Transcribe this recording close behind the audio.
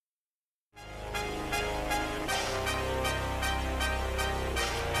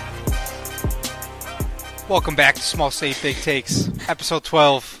Welcome back to Small State Big Takes, episode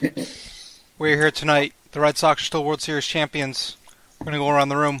 12. We're here tonight. The Red Sox are still World Series champions. We're going to go around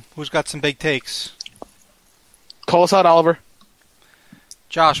the room. Who's got some big takes? Call us out, Oliver.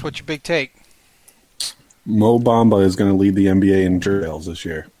 Josh, what's your big take? Mo Bamba is going to lead the NBA in sales this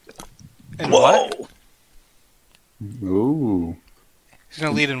year. And what? Ooh. He's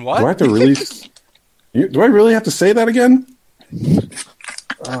going to lead in what? Do I have to release? Do I really have to say that again?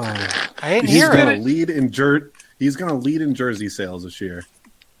 I didn't hear it. He's going to lead in jersey sales this year.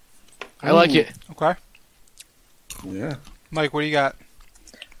 I like it. Okay. Yeah. Mike, what do you got?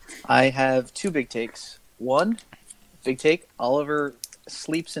 I have two big takes. One, big take, Oliver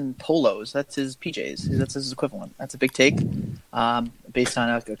sleeps in polos. That's his PJs. That's his equivalent. That's a big take based on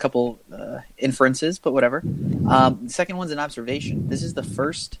a couple inferences, but whatever. The second one's an observation. This is the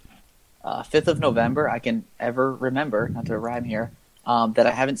first 5th of November I can ever remember, not to rhyme here, that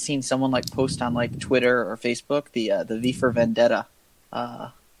I haven't seen someone like post on like Twitter or Facebook the V for Vendetta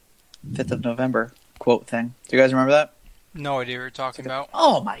 5th of November quote thing. Do you guys remember that? No idea what you're talking about.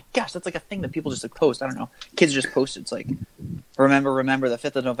 Oh my gosh, that's like a thing that people just like post. I don't know. Kids just post it. It's like, remember the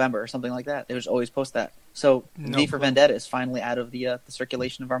 5th of November or something like that. They just always post that. So V for Vendetta is finally out of the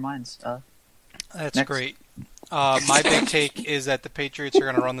circulation of our minds. That's next. great. My big take is that the Patriots are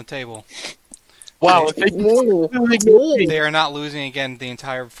going to run the table. Wow. They are not losing again the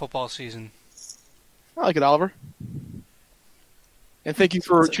entire football season. I like it, Oliver. And thank you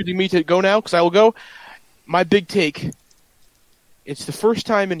for choosing me to go now, because I will go. My big take, it's the first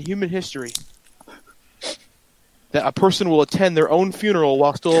time in human history that a person will attend their own funeral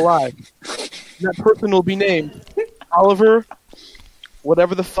while still alive. And that person will be named Oliver,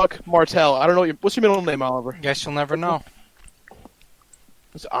 whatever the fuck, Martell. I don't know. What's your middle name, Oliver? Guess you'll never know.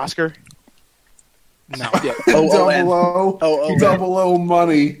 It's Oscar? No. Yeah. Double O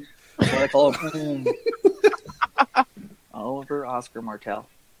money. What I call him. Oliver Oscar Martell.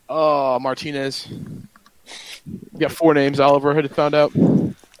 Oh, Martinez. You got 4 names, Oliver. I had found out.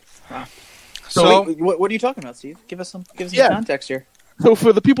 So wait, what are you talking about, Steve? Give us some context here. So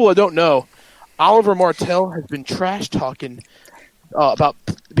for the people that don't know, Oliver Martell has been trash talking about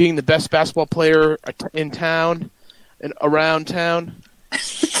being the best basketball player in town and around town.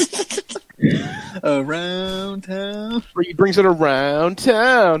 Around town. He brings it around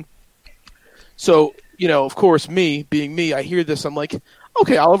town. So, of course, me being me, I hear this. I'm like,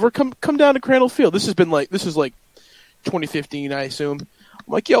 okay, Oliver, come down to Crandall Field. This is like 2015, I assume. I'm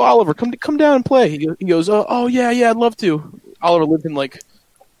like, yo, Oliver, come down and play. He goes, oh yeah, I'd love to. Oliver lived in like,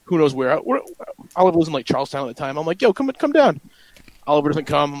 who knows where. Oliver was in like Charlestown at the time. I'm like, yo, come down. Oliver doesn't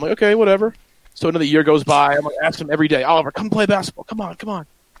come. I'm like, okay, whatever. So another year goes by. I'm like, ask him every day, Oliver, come play basketball. Come on.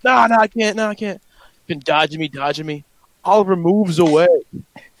 No, I can't. Been dodging me. Oliver moves away.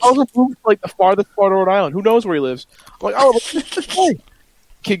 Oliver moves to, like, the farthest part of Rhode Island. Who knows where he lives? I'm like, Oliver, play.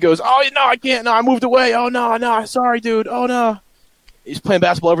 Kid goes, oh, no, I can't. No, I moved away. Oh, no, sorry, dude. Oh, no. He's playing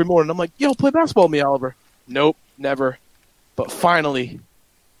basketball every morning. I'm like, yo, play basketball with me, Oliver. Nope, never. But finally,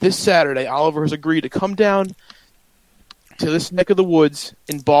 this Saturday, Oliver has agreed to come down to this neck of the woods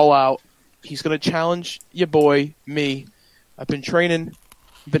and ball out. He's going to challenge your boy, me. I've been training,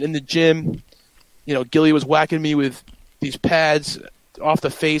 been in the gym. Gilly was whacking me with these pads off the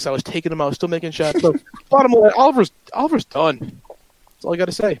face. I was taking them. I was still making shots. So, bottom line, Oliver's done. That's all I got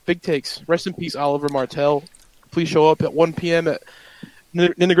to say. Big takes. Rest in peace, Oliver Martell. Please show up at 1 p.m. at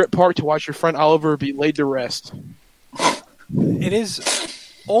Ninegret Park to watch your friend Oliver be laid to rest. It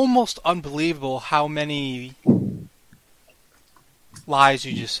is almost unbelievable how many lies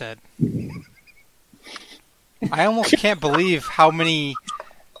you just said. I almost can't believe how many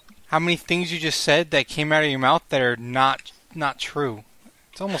things you just said that came out of your mouth that are not true.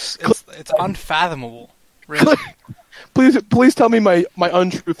 It's unfathomable, really. Please tell me my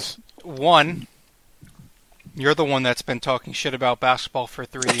untruths. 1, you're the one that's been talking shit about basketball for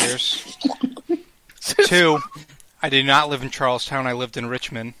 3 years. 2, I did not live in Charlestown. I lived in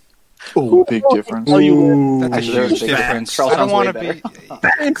Richmond. Oh, big difference. That's a huge difference. I don't want to be.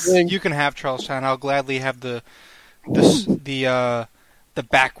 You can have Charlestown. I'll gladly have the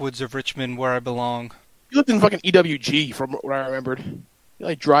backwoods of Richmond where I belong. You lived in fucking EWG, from what I remembered.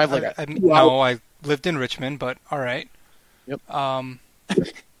 You drive like no, I lived in Richmond, but all right. Yep.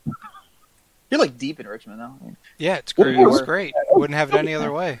 You're like deep in Richmond, though. Yeah, it's great. It's great. Wouldn't have it any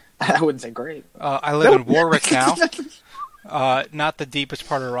other way. I wouldn't say great. I live in Warwick now. Not the deepest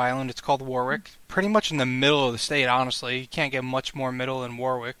part of Rhode Island. It's called Warwick. Pretty much in the middle of the state, honestly. You can't get much more middle than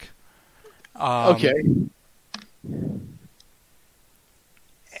Warwick. Okay.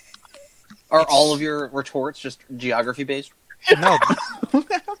 Are all of your retorts just geography-based? No.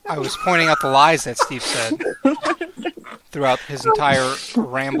 I was pointing out the lies that Steve said throughout his entire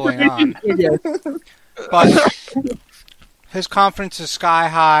rambling on. But his confidence is sky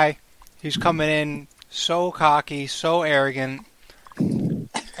high. He's coming in so cocky, so arrogant.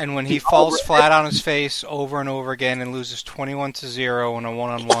 And when he falls flat on his face over and over again and loses 21-0 in a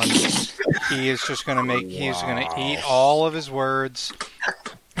one-on-one, he is just going to he's going to eat all of his words.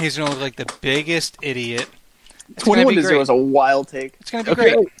 He's going to look like the biggest idiot. 21-0 is a wild take. It's going to be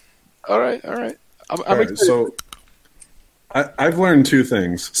great. All right. I'm All right, so I've learned two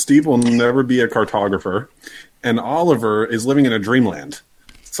things. Steve will never be a cartographer, and Oliver is living in a dreamland.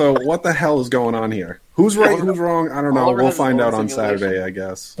 So what the hell is going on here? Who's right? Who's wrong? I don't know. Oliver We'll has find his out own on simulation. Saturday, I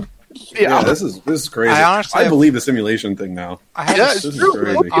guess. Yeah, This is crazy. I believe the simulation thing now. I have Yeah, to it's This is true.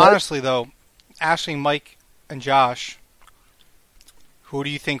 crazy. Honestly, though, asking Mike and Josh, who do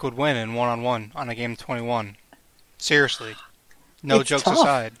you think would win in one-on-one on a game of 21? Seriously. No It's jokes tough.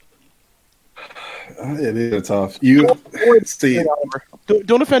 aside. It is tough. You see? Oliver.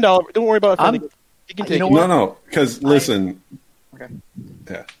 Don't offend Oliver. Don't worry about offending him. He can take You know it. what? No, because listen. Okay.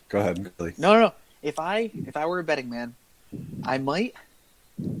 Yeah, go ahead, Billy. No. If I were a betting man, I might.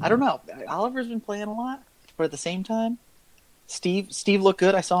 I don't know. Oliver's been playing a lot, but at the same time, Steve looked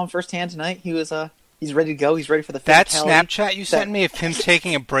good. I saw him firsthand tonight. He was he's ready to go. He's ready for the That physicality. Snapchat you sent me of him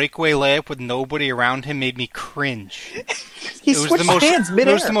taking a breakaway layup with nobody around him made me cringe. He It was switched the most. hands It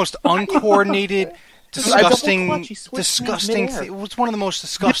midair. was the most uncoordinated, double disgusting, clutch, he switched disgusting. hands midair. It was one of the most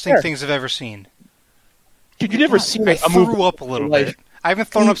disgusting Midair. things I've ever seen. Dude, you never seen I a move threw up a little like- bit. I haven't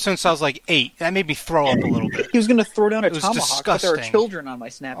thrown up since I was like 8. That made me throw up a little bit. He was going to throw down a It was tomahawk, but there are disgusting. children on my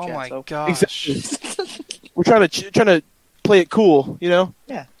Snapchat. Oh my so gosh! Exactly. We're trying to play it cool, you know.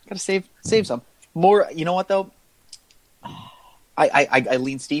 yeah, got to save some more. You know what though? I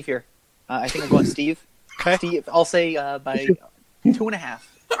lean Steve here. I think I'm going Steve. Okay. Steve, I'll say by 2.5.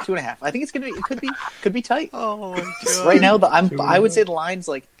 2.5. I think it could be tight. Oh my god! Right now, I would say the line's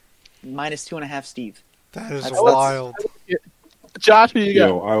like -2.5. Steve. That is That's- wild. Josh, who you got?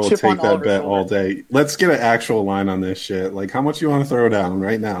 Yo, I will Chip take on that Oliver's bet shoulder. all day. Let's get an actual line on this shit. Like, how much you want to throw down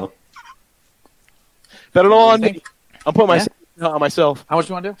right now? Bet it all on What do you me. I'm putting myself on myself. How much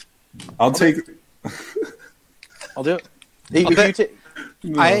do you want to do? I'll take. I'll do it. If you bet- ta-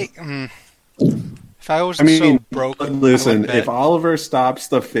 If I was I mean, so broke, listen. I would bet. If Oliver stops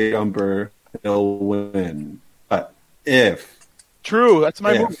the fade jumper, he'll win. But if True, that's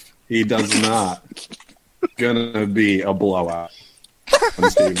my move. he does not, gonna be a blowout on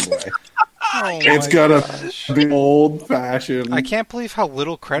Steve's way. Oh It's my gonna gosh. be old fashioned. I can't believe how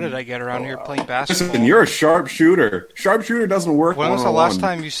little credit I get around here playing basketball. Listen, you're a sharpshooter. Sharpshooter doesn't work. When was the last 1-on-1.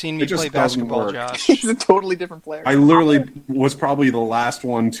 time you've seen me It just play doesn't basketball, work. Josh? he's a totally different player. I literally was probably the last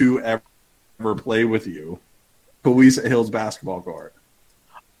one to ever play with you. Police at Hills basketball court.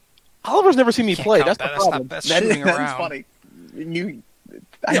 Oliver's never seen me Can't play. count That's that. the That's problem. not that's That is, shooting that's around. funny.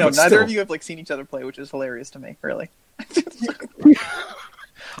 I Yeah, know but neither still. of you have like seen each other play, which is hilarious to me. Really.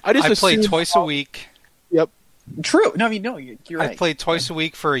 I just I play assumed- twice a week. True. No, I mean no. You're right. I've played twice a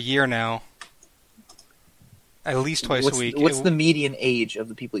week for a year now. At least twice what's, a week. What's the median age of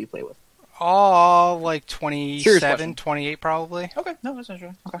the people you play with? Oh, like Serious 27, question. 28 probably. Okay, no, that's not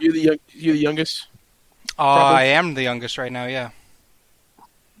true. Okay. You're the youngest. Oh, I am the youngest right now, yeah.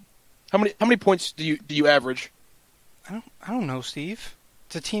 How many points do you average? I don't know, Steve.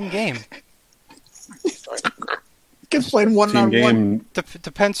 It's a team game. Kids playing one Team on one. game.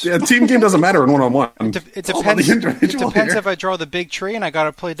 Depends. Yeah, team game doesn't matter in 1-on-1. It It's all about depends. the It individual depends here. if I draw the big tree and I got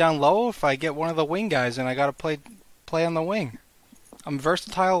to play down low. If I get one of the wing guys and I got to play on the wing. I'm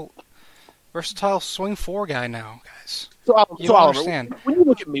versatile swing 4 guy now, guys. So, You so don't Oliver, understand. when you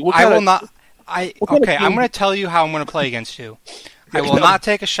look at me, what I kind will of, not. what kind of Okay, I'm game- going to tell you how I'm going to play against you. I will Yeah. not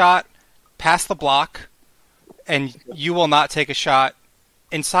take a shot past the block, and you will not take a shot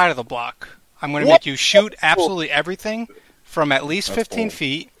inside of the block. I'm going to What? make you shoot absolutely everything from at least 15 bold.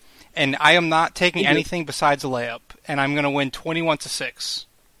 feet, and I am not taking Okay. anything besides a layup, and I'm going to win 21-6.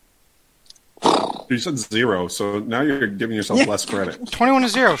 You said 0, so now you're giving yourself Yeah. less credit.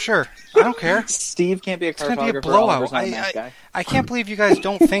 21-0, sure. I don't care. Steve can't be a It's going to cartographer. be a blowout. Oliver's not a math guy. I can't believe you guys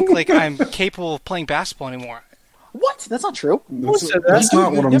don't think like I'm capable of playing basketball anymore. What? That's not true. That's, said that? that's not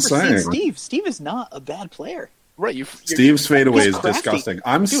You've what I'm never seen saying. Steve. Steve is not a bad player. right? You Steve's fadeaway He's is crafty. disgusting.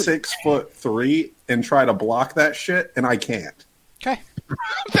 I'm Dude. 6'3" and try to block that shit, and I can't. Okay.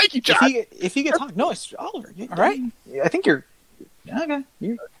 Thank you, If John. he gets talked, no, it's Oliver. All right. I think you're okay.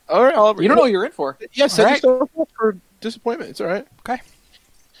 All right, Oliver. You don't know what you're in for. Yeah, set All right. yourself up for disappointment. It's all right. Okay.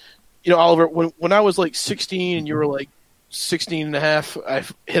 You know, Oliver, when I was like 16 and you were like 16 and a half, I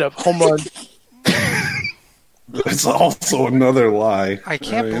hit a home run. That's also another lie. I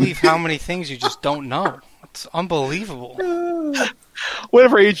can't mean, believe how many things you just don't know. It's unbelievable.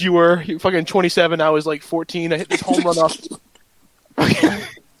 Whatever age you were, you fucking 27. I was like 14. I hit this home run off.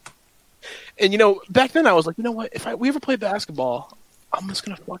 And back then I was like, you know what? If we ever play basketball, I'm just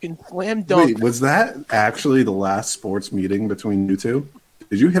gonna fucking slam dunk. Wait, was that actually the last sports meeting between you two?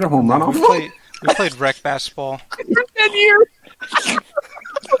 Did you hit a home run off? We played rec basketball. 10 years.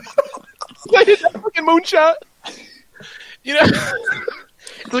 I hit that fucking moonshot.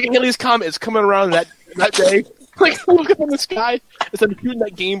 Looking at these comments coming around that day, like looking in the sky instead of shooting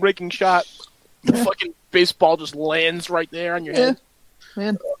that game-breaking shot, the fucking baseball just lands right there on your head.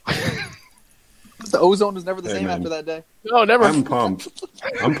 Man. The ozone was never the same man. after that day. No, never. I'm pumped.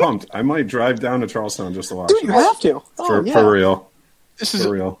 I might drive down to Charlestown just to watch Dude, you this. have to. For real. This is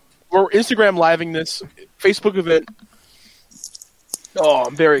For real. we're Instagram living this Facebook event. Oh,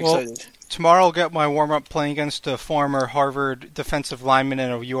 I'm very excited. Tomorrow I'll get my warm-up playing against a former Harvard defensive lineman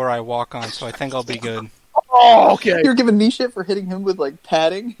in a URI walk-on, so I think I'll be good. Oh, okay. You're giving me shit for hitting him with like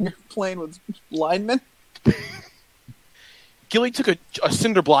padding. You're playing with linemen. Gilly took a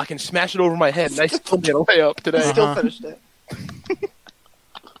cinder block and smashed it over my head, and I still made a layup today. Still finished it.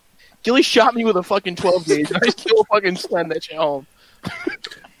 Gilly shot me with a fucking 12 gauge, and I still fucking slammed that shit home.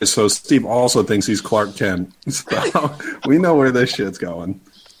 So Steve also thinks he's Clark Kent. So we know where this shit's going.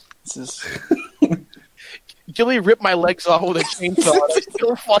 This is... Gilly ripped my legs off with a chainsaw, and I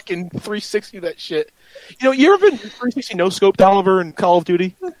still fucking 360 that shit. You ever been 360 no-scoped, Oliver, in Call of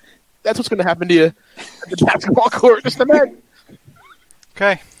Duty? That's what's going to happen to you at the basketball court. Just imagine.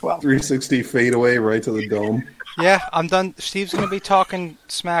 Okay. Wow. 360 fade away right to the dome. Yeah, I'm done. Steve's going to be talking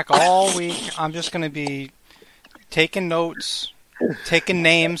smack all week. I'm just going to be taking notes, taking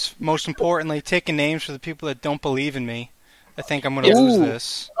names, most importantly, taking names for the people that don't believe in me. I think I'm going to lose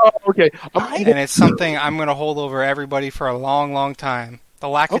this. Oh, okay. And it's something I'm going to hold over everybody for a long, long time. The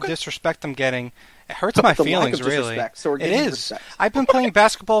lack of disrespect I'm getting, it hurts my feelings, really. So it is. Respect. I've been playing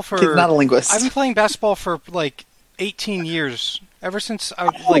basketball for... He's not a linguist. I've been playing basketball for, 18 years. Ever since I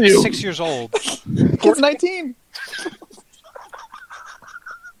was, 6 years old. Kid's 19.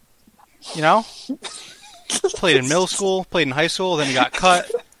 Played in middle school, played in high school, then got cut.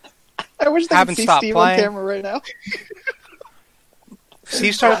 I wish they Haven't could see stopped Steve playing. on camera right now.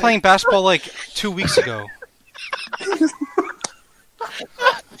 Steve started playing basketball 2 weeks ago.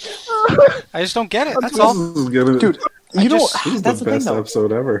 I just don't get it. That's all. This is gonna, Dude, this is that's the the thing best though.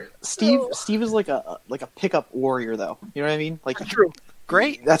 episode ever. Steve is like a pickup warrior though. You know what I mean? Like True.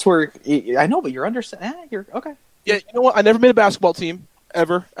 Great. that's where I know, but you're you're okay. Yeah, you know what? I never made a basketball team,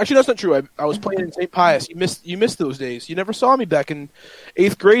 ever. Actually, that's not true. I was playing in St. Pius. You missed those days. You never saw me back in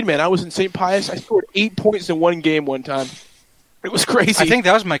 8th grade, man. I was in St. Pius. I scored 8 points in one game one time. It was crazy. I think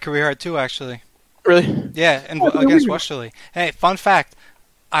that was my career high too, actually. Really? Yeah, and against Westerly. Hey, fun fact.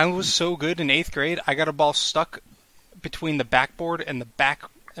 I was so good in 8th grade, I got a ball stuck between the backboard and the back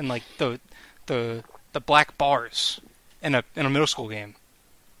and the black bars in a middle school game.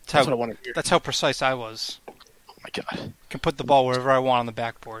 That's what I want to hear. That's how precise I was. Oh my god. Can put the ball wherever I want on the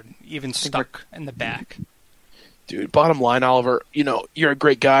backboard, even stuck in the back. Dude, bottom line, Oliver, you're a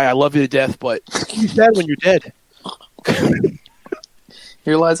great guy. I love you to death, but you're sad when you're dead.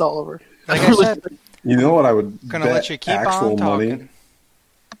 Here lies Oliver. Like I said, You know what I would gonna bet let you keep actual on talking. money?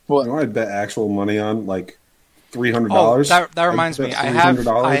 What? You know what I'd bet actual money on? Like $300. Oh, that reminds me. I have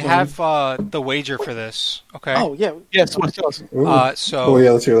 $300 the wager for this. Okay. Oh yeah. Yes, what's else? Ooh. So Oh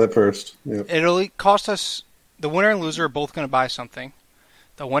yeah, let's hear that first. Yep. it'll cost us. The winner and loser are both going to buy something.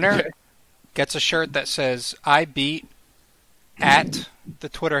 The winner Okay. gets a shirt that says "I beat" at the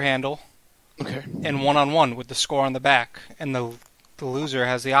Twitter handle Okay. and one-on-one with the score on the back, and the loser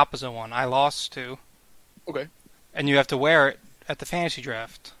has the opposite one. I lost to, Okay. and you have to wear it at the fantasy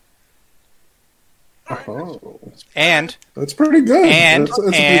draft. Oh, And that's pretty good. And- that's a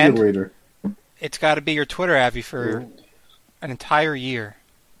pretty and- good wager. it's got to be your Twitter Avi for an entire year.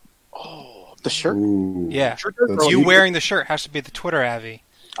 Oh, The shirt. Ooh. Yeah. That's You deep. wearing the shirt has to be the Twitter Avi.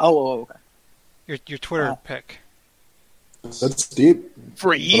 Oh, okay. Your Twitter Wow. pick. That's deep.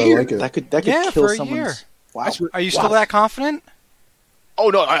 for a But I year? like it. That could Yeah, kill for a someone's. year. Wow. Are you still that confident? Oh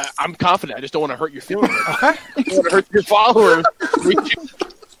no, I'm confident. I just don't want to hurt your feelings. Okay. I don't want to hurt your followers.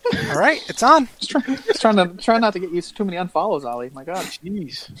 All right, it's on. Just trying not to get you too many unfollows, Ollie. My God.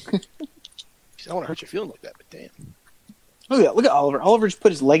 Jeez. I don't want to hurt your feelings like that, but damn. Look at Oliver. Oliver just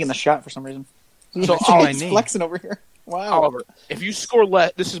put his leg in the shot for some reason. So, It's on my He's knee. flexing over here. Wow. Oliver, if you score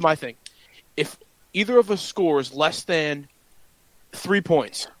less, this is my thing. If either of us scores less than 3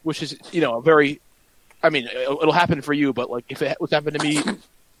 points, which is, a very, I mean, it'll happen for you, but like if it was happened to me,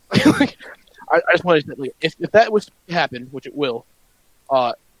 like, I just wanted to say, if that was to happen, which it will,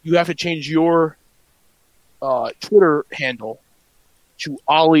 you have to change your Twitter handle to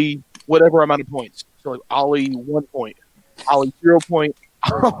Ollie whatever amount of points. So like Ollie 1 point, Ollie 0 point,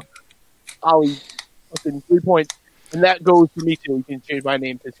 Ollie fucking 3 points, and that goes for me too. You can change my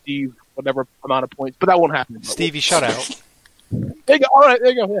name to Steve whatever amount of points, but that won't happen. Stevie shutout. There you go. All right,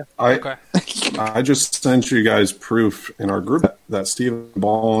 there you go. Yeah. Okay. I just sent you guys proof in our group that Steve has been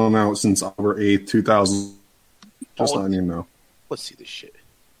balling out since October 8th, 2000. Just letting you know. Let's see this shit.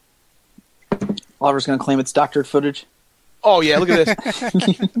 Oliver's going to claim it's doctored footage. Oh yeah, look at this.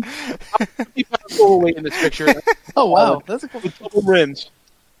 I'm 55 overweight in this picture. Oh wow, that's a cool. With double rims.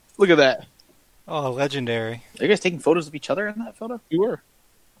 Look at that. Oh, legendary. Are you guys taking photos of each other in that photo? You were.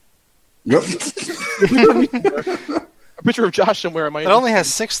 Yep. A picture of Josh somewhere. It only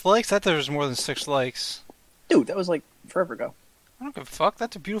has 6 likes. That deserves more than 6 likes. Dude, that was like forever ago. I don't give a fuck.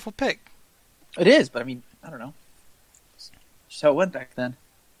 That's a beautiful pic. It is, but I mean, I don't know. Just how it went back then.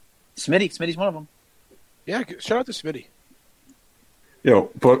 Smitty's one of them. Yeah, shout out to Smitty.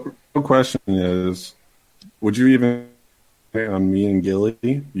 Yo, but the question is, would you even on me and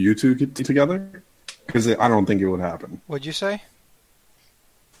Gilly, you two get together? Because I don't think it would happen. What'd you say?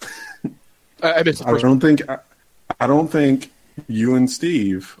 I missed the I first don't think you and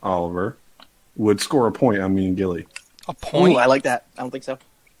Steve, Oliver, would score a point on me and Gilly. A point? Ooh, I like that. I don't think so.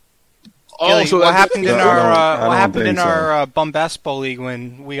 Gilly, so what happened in I don't think our bum basketball league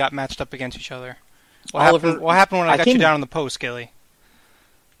when we got matched up against each other? What happened when I got you down on the post, Gilly?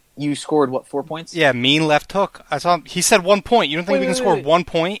 You scored, what, 4 points? Yeah, mean left hook. I saw he said 1 point. You don't think we can score 1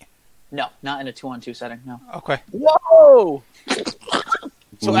 point? No, not in a 2-on-2 setting, no. Okay. Whoa!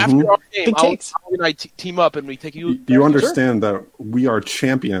 So after our game, Big takes. Ollie and I team up and we take you. You understand that we are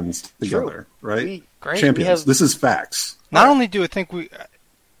champions together, right? Great. Champions. This is facts. Not only do I think we...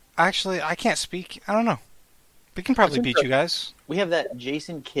 Actually, I can't speak. I don't know. We can probably beat you guys. We have that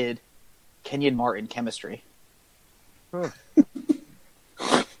Jason Kidd, Kenyon Martin chemistry. Huh.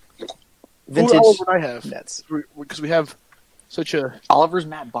 Vintage. Who Oliver and I have? Nets. Because we have such a... Oliver's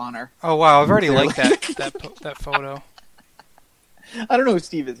Matt Bonner. Oh, wow. I've already liked that photo. I don't know who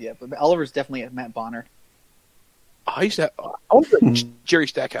Steve is yet, but Oliver's definitely a Matt Bonner. I used to have... I want to Jerry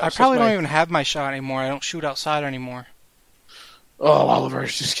Stackhouse. I probably don't even have my shot anymore. I don't shoot outside anymore. Oh, Oliver,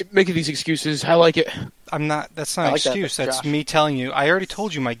 just making these excuses. I like it. I'm not. That's not an excuse. That's me telling you. I already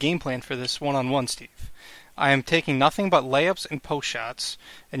told you my game plan for this one-on-one, Steve. I am taking nothing but layups and post shots,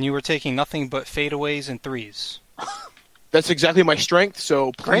 and you were taking nothing but fadeaways and threes. That's exactly my strength,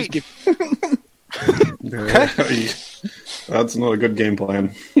 so please Great. Okay. That's not a good game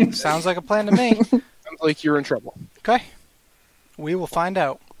plan. Sounds like a plan to me. Sounds like you're in trouble. Okay. We will find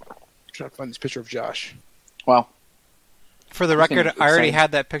out. I'm trying to find this picture of Josh. Wow. For the record, I already exciting.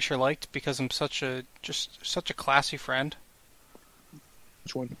 had that picture liked because I'm such a classy friend.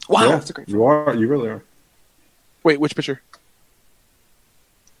 Which one? Wow, Yeah, that's a great you are. You really are. Wait, which picture?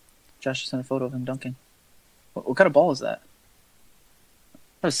 Josh just sent a photo of him dunking. What kind of ball is that?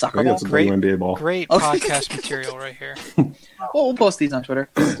 That was a I soccer think ball? it's a WNBA ball. Great Oh. podcast material right here. Well, we'll post these on Twitter.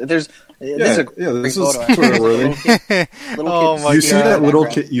 This is a great This is photo. Twitter worthy. Little Oh kid. my You see God. that little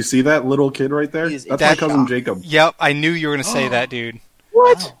kid? You see that little kid right there? He's That's my that- cousin Jacob. Yep, I knew you were going to say that, dude.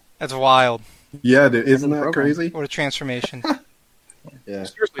 What? Wow. That's wild. Yeah, dude, isn't that program. crazy? What a transformation. Yeah.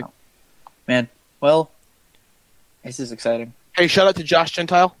 Seriously. Man, well, this is exciting. Hey, shout out to Josh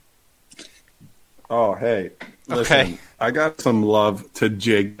Gentile. Oh, hey. Listen, Okay. I got some love to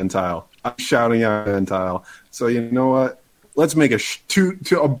Jake Gentile. I'm shouting out Gentile. So you know what? Let's make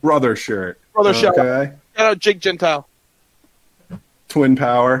a brother shirt. Brother shout out. Okay. Shout out Jake Gentile. Twin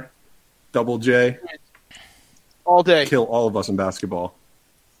power. Double J. All day. Kill all of us in basketball.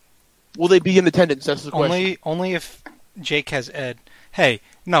 Will they be in attendance? That's the question. Only if Jake has Ed. Hey,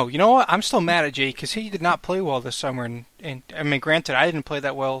 no, you know what? I'm still mad at Jake because he did not play well this summer. And I mean, granted, I didn't play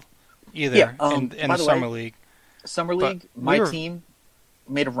that well either Yeah, in by the the way, summer league. Summer But League, my we were- team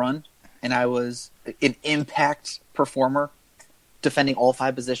made a run, and I was an impact performer, defending all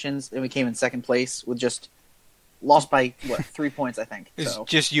 5 positions, and we came in second place with just lost by 3 points, I think. It's So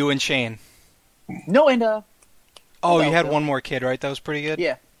just you and Shane. no, and Oh, Well, you had Bill. one more kid, right? That was pretty good.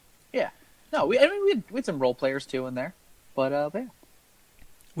 yeah. No, we had some role players too in there, but yeah.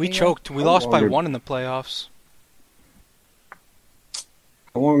 We Yeah. choked. We How lost long by did- 1 in the playoffs.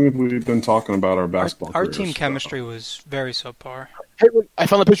 How long have we been talking about our basketball Our careers? team chemistry was very subpar. Hey, look, I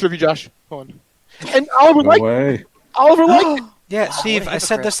found the picture of you, Josh. Hold on. And Oliver No liked way. Oliver liked it. Yeah, Wow, Steve, what a I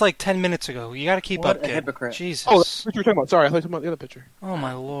said hypocrite. this like 10 minutes ago. You got to keep What up, a kid. hypocrite. Jesus. Oh, that's what you were talking about. Sorry, I thought you were talking about the other picture. Oh,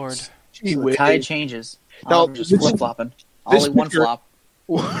 my Lord. Gee The whiz. tide changes. Now, Oliver just this- flip flopping. this Ollie one picture- flop.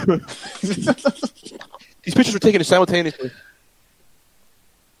 These pictures were taken simultaneously.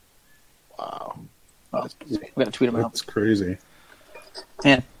 Wow. Oh, we got to tweet them out. That's crazy.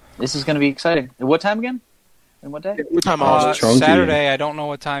 Man, this is going to be exciting. At what time again? And what day? What time is it? Chunky. Saturday. I don't know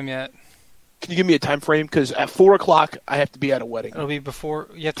what time yet. Can you give me a time frame? Because at 4 o'clock, I have to be at a wedding. It'll be before.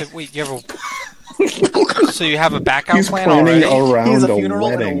 You have to wait. You have a. So you have a backout He's plan planning already? around He's a a funeral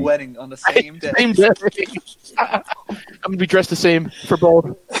and a wedding. wedding on the same day. Same day. I'm going to be dressed the same for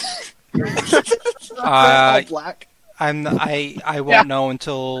both. All black. I won't know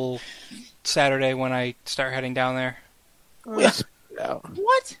until Saturday when I start heading down there. What?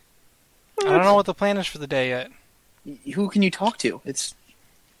 I don't know what the plan is for the day yet. Who can you talk to? It's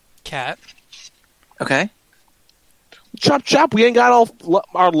Cat. okay. Chop, chop. We ain't got all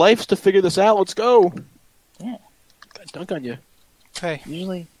our lives to figure this out. Let's go. Yeah. Got dunk on you. Okay.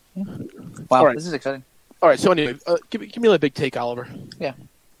 Usually. Yeah. Wow, All right. this is exciting. All right, so anyway, give me a big take, Oliver. Yeah.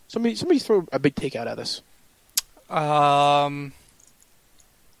 Somebody throw a big take out at us. NBA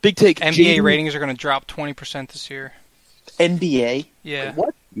Big take. ratings are going to drop 20% this year. NBA. Yeah.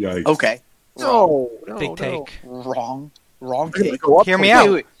 What? Yikes. Okay. No, Big take. Wrong They're take. go up Hear me 20.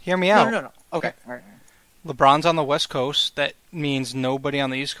 out. wait. Hear me out. No. Okay. All right. LeBron's on the West Coast. That means nobody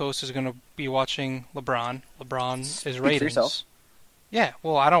on the East Coast is going to be watching LeBron. LeBron is Speak for ratings. yourself. Yeah,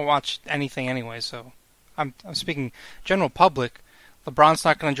 well, I don't watch anything anyway, so I'm speaking general public. LeBron's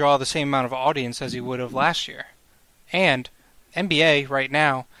not going to draw the same amount of audience as he would have last year. And NBA right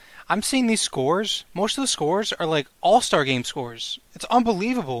now, I'm seeing these scores. Most of the scores are like All-Star game scores. It's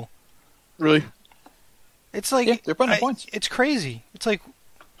unbelievable. Really? It's like Yeah, they're putting up points. It's crazy. It's like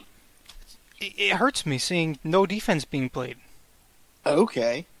it hurts me seeing no defense being played.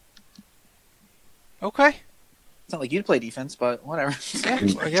 Okay. Okay. It's not like you'd play defense, but whatever. Yeah,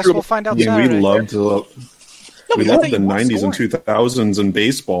 I guess we'll find out I mean, Saturday. we loved we but loved you the want 90s and scoring. 2000s in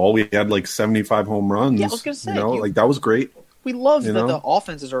baseball. We had like 75 home runs. Yeah, I was gonna say, you know, you- like that was great. We love You that know? the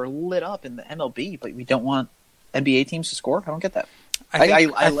offenses are lit up in the MLB, but we don't want NBA teams to score. I don't get that. I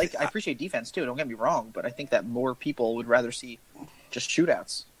I appreciate defense too. Don't get me wrong, but I think that more people would rather see just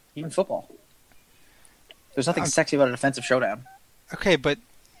shootouts, even football. There's nothing sexy about a defensive showdown. Okay, but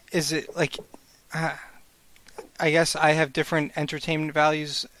is it like? I guess I have different entertainment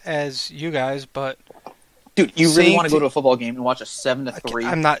values as you guys, but Dude, you really Seeing want to t- go to a football game and watch a 7-3?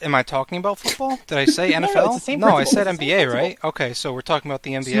 I'm not. Am I talking about football? Did I say No, NFL? it's the same No, I principle. said It's the same NBA, principle. right? Okay, so we're talking about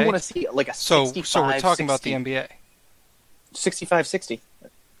the NBA. So you want to see like a So 65, we're talking about the 60. NBA. 65-60.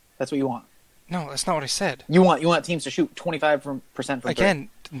 That's what you want. No, that's not what I said. You want teams to shoot 25% from three. Again,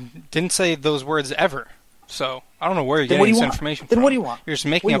 didn't say those words ever. So I don't know where you're Then getting what do you this want? information Then from. what do you want? You're just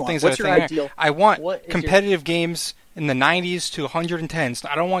making What do up you things want? that What's are your thin air. ideal- I want what is your- competitive games in the 90s to 110s.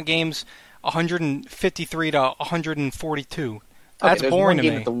 I don't want games 153 to 142. That's there's boring one to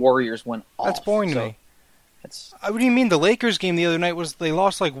game me. that the Warriors went off. That's boring to so me. That's What do you mean? The Lakers game the other night was they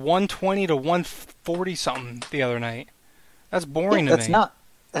lost like 120 to 140 something the other night. That's boring to that's me. not.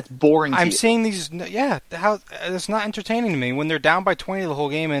 That's boring. I'm to you. seeing these. Yeah, how it's not entertaining to me when they're down by 20 the whole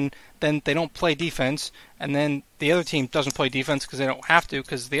game and then they don't play defense, and then the other team doesn't play defense because they don't have to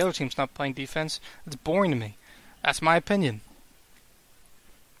because the other team's not playing defense. It's boring to me. That's my opinion.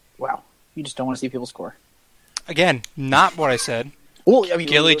 Wow, you just don't want to see people score. Again, not what I said. Well, I mean,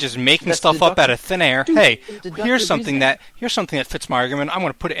 Gilly just making that's stuff up deductive. out of thin air. Dude, Hey, deductive here's something reasoning. that fits my argument. I'm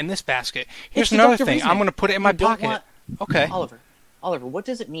going to put it in this basket. Here's It's another deductive thing. reasoning. I'm going to put it in my You don't pocket. want- Okay. Oliver, what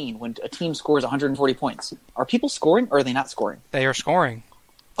does it mean when a team scores 140 points? Are people scoring or are they not scoring? They are scoring.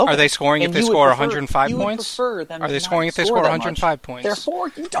 Okay. Are they scoring if And they you would score prefer- 105 you would points? prefer them Are to they not scoring if they score score that 105 much. points? Therefore,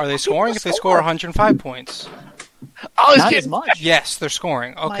 you don't Are they want scoring people if to they score 105 points? Oh, Not as much. Yes, they're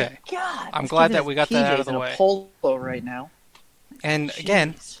scoring. Okay. My God, I'm this glad kid that is we got that out of PJs the in a way. polo right now. And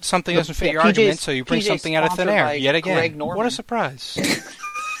again, Jeez. something doesn't fit Yeah, your PJ's argument, so you bring PJ's something out of thin sponsored air. by Yet again. Greg Norman. What a surprise.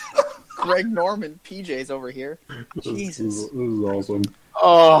 Greg Norman, PJs over here. Jesus. This is awesome.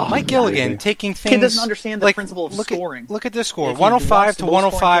 Oh, Mike Gilligan Amazing. taking things. Kid doesn't understand the like, principle of look scoring. Look at this score: If he 105 wants to low-scoring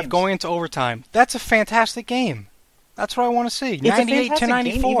 105 games. going into overtime. That's a fantastic game. That's what I want to see. It's a 98 to fantastic game,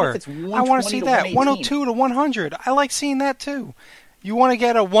 even 94. if it's I want to see 120 to that. 118. 102 to 100. I like seeing that too. You want to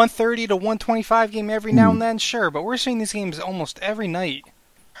get a 130 to 125 game every now and then, sure, but we're seeing these games almost every night.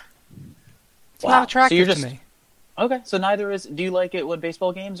 It's Wow. not attractive So you're just- to me. Okay, so neither is. Do you like it when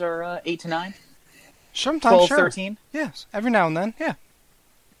baseball games are 8 to 9, Sometimes, 12, sure. 13? Yes, every now and then, yeah.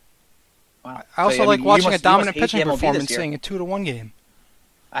 Wow. I also So, like you watching must- a you dominant must hate pitching the MLB performance, this year. seeing a 2-1 game.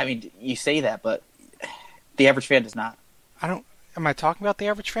 I mean, you say that, but the average fan does not. I don't. Am I talking about the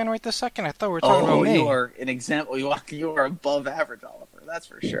average fan right this second? I thought we were talking about me. You are an example. You are above average, Oliver. That's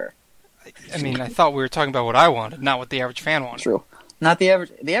for sure. I mean, I thought we were talking about what I wanted, not what the average fan wanted. True. Not the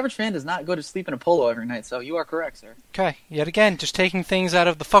average. The average fan does not go to sleep in a polo every night. So you are correct, sir. Okay, yet again, just taking things out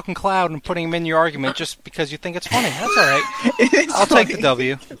of the fucking cloud and putting them in your argument just because you think it's funny. That's all right. I'll take the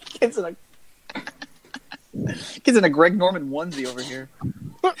W. Kids in a Greg Norman onesie over here.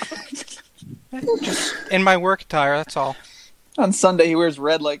 Just in my work attire, that's all. On Sunday, he wears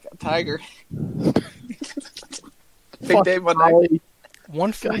red like a tiger. Big Dave Monday.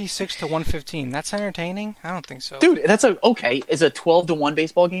 146 to 115. That's entertaining? I don't think so. Dude, that's okay. Is a 12-1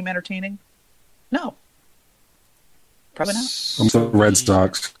 baseball game entertaining? No. Probably not. I'm the Red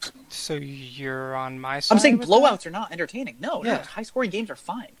Sox. So you're on my side? I'm saying with blowouts that? are not entertaining. No, Yeah. no, high-scoring games are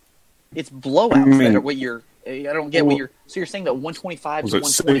fine. It's blowouts that are what you're... I don't get what you're... So you're saying that 125 to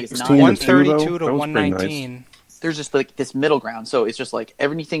 120 is not 132 though? to That was pretty 119. There's just like this middle ground. So it's just like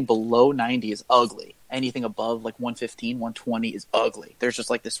everything below 90 is ugly. Anything above like 115, 120 is ugly. There's just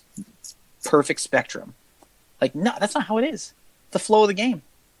like this perfect spectrum. Like, no, that's not how it is. The flow of the game.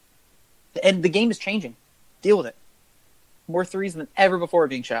 And the game is changing. Deal with it. More threes than ever before are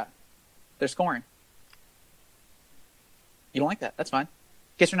being shot. They're scoring. You don't like that. That's fine.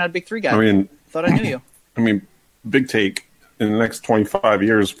 Guess you're not a big three guy. Thought I knew you. Big take. In the next 25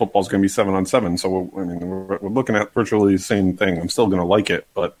 years, football's going to be 7-on-7. So, we're looking at virtually the same thing. I'm still going to like it,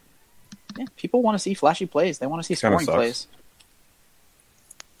 but... Yeah, people want to see flashy plays. They want to see Kinda scoring sucks. plays.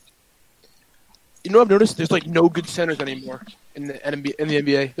 You know what I've noticed? There's like no good centers anymore in the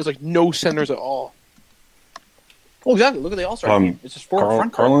NBA. There's like no centers at all. Oh, exactly. Look at the All-Star game. It's just four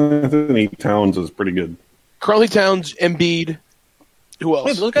front court. Karl Anthony Towns is pretty good. Carly Towns, Embiid. Who else?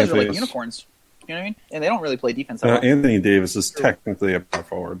 Wait, but those guys are like Anthony is- unicorns. You know what I mean? And they don't really play defense at all. Anthony Davis is technically a power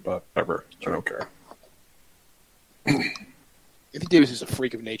forward, but whatever. I don't care. Anthony Davis is a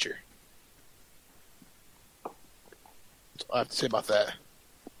freak of nature. That's all I have to say about that.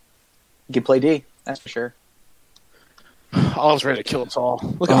 You can play D, that's for sure. Olive's ready to kill us all.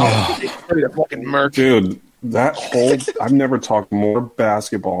 Look at Olive. He's ready to fucking murk. Dude, that whole... I've never talked more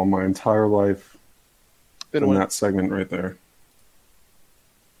basketball in my entire life Been a than while. that segment right there.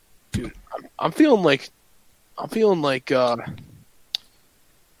 Dude, I'm feeling like the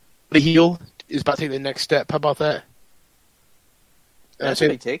heel is about to take the next step. How about that? And That's I a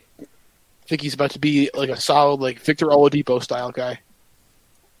big take. think he's about to be like a solid, like Victor Oladipo style guy.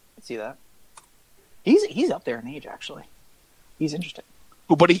 I see that. He's up there in age, actually. He's interesting.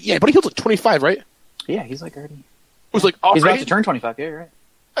 Oh, but he was like 25, right? It Yeah, he's like already. was like, He's about alright, to turn 25. Yeah, you're right.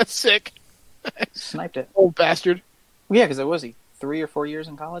 that's sick. Sniped it. Old bastard. Yeah, because was he 3 or 4 years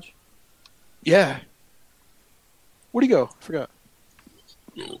in college? Yeah. Where'd he go? I forgot.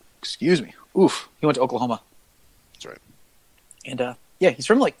 Excuse me. Oof. He went to Oklahoma. That's right. And yeah, he's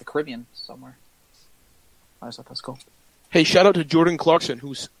from like the Caribbean somewhere. I just thought that was cool. Hey, shout out to Jordan Clarkson,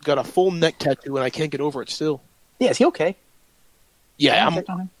 who's got a full neck tattoo, and I can't get over it still. Yeah, is he okay? Yeah, Checked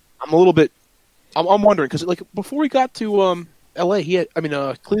on him? I'm a little bit. I'm wondering because like before he got to L.A.,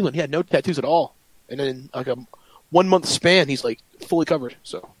 Cleveland, he had no tattoos at all, and then like a 1 month span, he's like fully covered.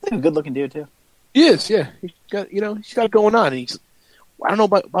 So He's a good looking dude too. he is, yeah. He's got it going on, and he's. I don't know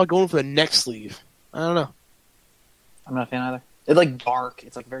about going for the neck sleeve. I don't know. I'm not a fan either. It's like dark.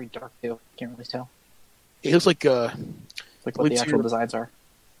 It's like very dark too. Can't really tell. It looks like It's like what the Let's actual see. designs are.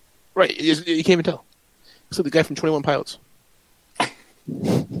 right. You can't even tell. Looks like the guy from 21 Pilots.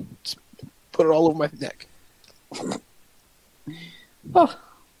 Just put it all over my neck. Oh,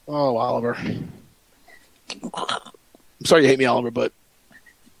 Oh, Oliver. I'm sorry you hate me, Oliver, but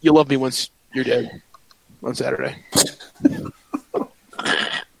you'll love me once you're dead on Saturday.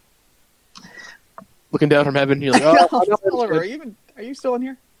 Looking down from heaven, you're like, oh, I know Oliver, it's are you still in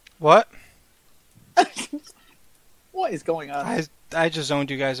here? What? What is going on? I just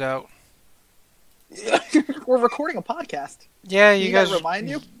zoned you guys out. We're recording a podcast. Yeah, Did you that guys remind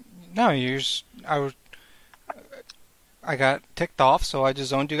you? No, I got ticked off, so I just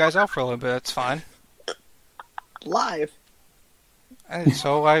zoned you guys out for a little bit. It's fine. Live. And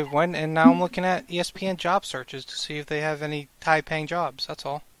so I went, and now I'm looking at ESPN job searches to see if they have any high-paying jobs. That's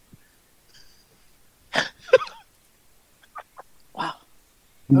all. Wow.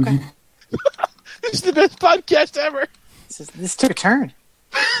 Okay. This is the best podcast ever. This took a turn.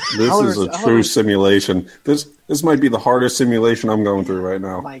 This Oliver's- is a true Oliver's- simulation. This might be the hardest simulation I'm going through right Oh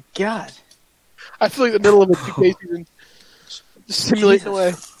now. my God. I feel like the middle of a 2K season. Just simulating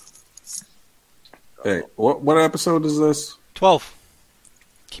away. Hey, what episode is this? 12.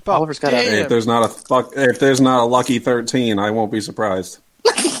 Keep up. Oliver's got Damn. a. Hey, if there's not a lucky 13, I won't be surprised.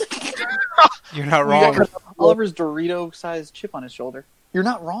 You're not We got wrong. Oliver's Dorito-sized chip on his shoulder. You're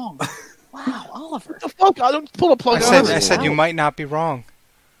not wrong. Wow, Oliver. What the fuck? I don't pull a plug I out. said you might not be wrong.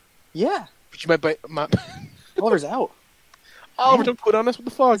 Yeah, But you might bite. Oliver's out. Oliver, don't quit on us. What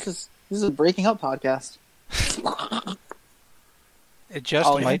the fuck? This is a breaking up podcast. It just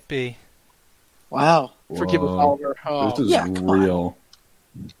Oh, yeah. might be. Wow. Forgive us, Whoa. Oliver. Oh, This is yeah, come on. real.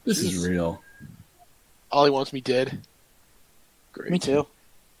 This is real. Ollie wants me dead. Great. Me too.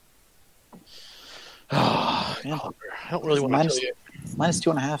 Oh, Yeah. Oliver, I don't really want to Minus- kill you. Minus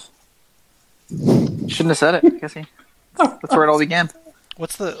 2.5. Shouldn't have said it. I guess that's where it all began.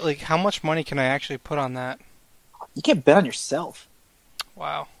 What's the how much money can I actually put on that? You can't bet on yourself.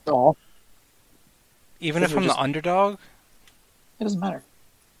 Wow. Oh, Even Because if we're I'm just- the underdog? It doesn't matter.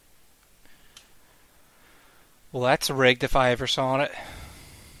 Well, that's rigged if I ever saw it.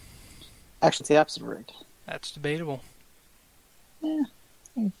 Actually, it's the opposite of rigged. That's debatable. You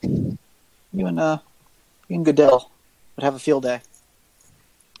and Goodell would have a field day.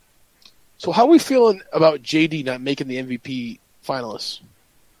 so how are we feeling about JD not making the MVP finalists?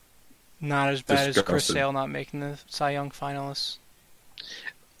 Not as bad as Chris Disgusting. Sale not making the Cy Young finalists.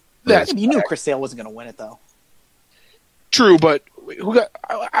 That's You knew Chris Sale wasn't going to win it, though. true, but who got?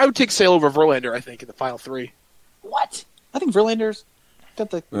 I would take Sale over Verlander. I think in the final three. What? I think Verlander's got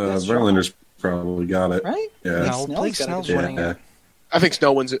the best shot, Verlander's probably got it. right? Yeah. No, Snell's Blake got a Snell's good winning Yeah. it. I think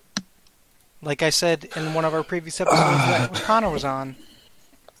Snow wins it. Like I said in one of our previous episodes that Connor was on.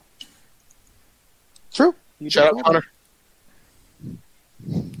 True. You Shout did out Connor.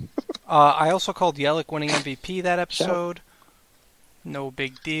 I also called Yelich winning MVP that episode. No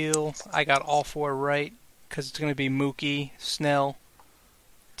big deal. I got all four right because it's going to be Mookie, Snell,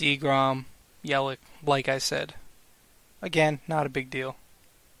 DeGrom, Yelich, like I said. Again, not a big deal.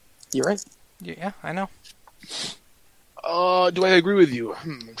 You're right. Yeah, I know. Do I agree with you?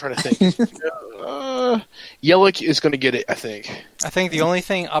 I'm trying to think. Yelich is going to get it. I think. I think the only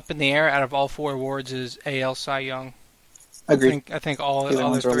thing up in the air out of all four awards is AL Cy Young. Agreed. I think all The other other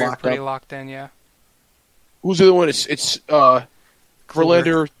ones are three are locked pretty up. locked in, yeah. Who's the other one? It's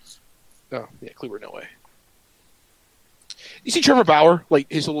Verlander. Oh, yeah, Kluber, no way. You see Trevor Bauer,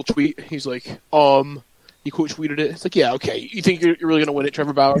 like his little tweet. He's like, he quote tweeted it. It's like, yeah, okay. You think you're really gonna win it,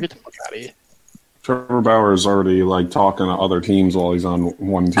 Trevor Bauer? Get the fuck out of here. Trevor Bauer is already talking to other teams while he's on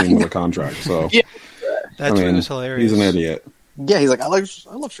one team with a contract. So Yeah. That's what was hilarious. he's an idiot. Yeah, he's like, I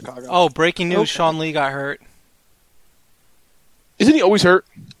love Chicago. Oh, breaking news, Okay. Sean Lee got hurt. Isn't he always hurt?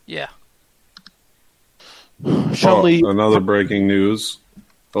 Yeah. Sean Lee. Another breaking news.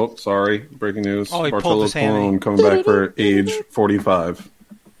 Oh, sorry. Breaking news. Oh, he pulled Bartolo his hammy. Colon coming back for age 45.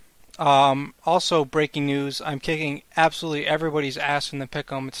 Also, breaking news, I'm kicking absolutely everybody's ass in the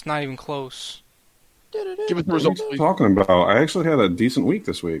pick'em. It's not even close. Give us the What are results, you please. talking about? I actually had a decent week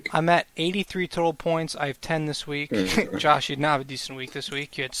this week. I'm at 83 total points. I have 10 this week. Yeah. Josh, you did not have a decent week this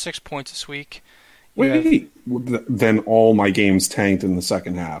week. You had 6 points this week. You have, Wait. Then all my games tanked in the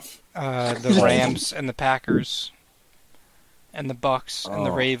second half. the Rams and the Packers and the Bucks and the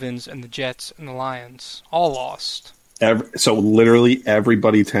Oh. Ravens and the Jets and the Lions all lost. So literally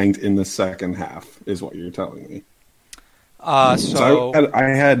everybody tanked in the second half, is what you're telling me. So I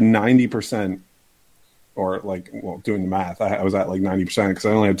had 90%, or doing the math, I was at 90% because I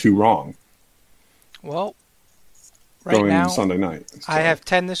only had 2 wrong well, right going now into Sunday night. I have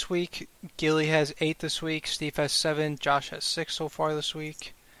 10 this week. Gilly has 8 this week. Steve has 7. Josh has 6 so far this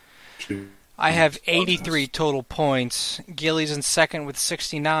week. I have 83 total points. Gilly's in second with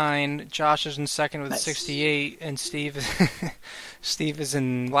 69. Josh is in second with Nice. 68, and Steve is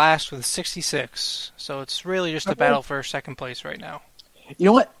in last with 66. So it's really just a battle for second place right now. You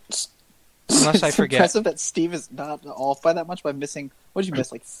know what? Unless I It's forget. impressive that Steve is not off by that much by missing. What did you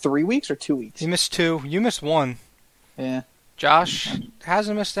miss? 3 weeks or 2 weeks? You missed 2. You missed 1. Yeah. Josh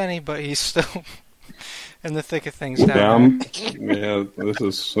hasn't missed any, but he's still in the thick of things down there. Yeah, this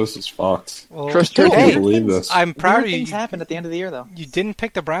is fucked. Well, Trust I your can't hey, believe this. I'm proud Weird of you. things happen at the end of the year, though. You didn't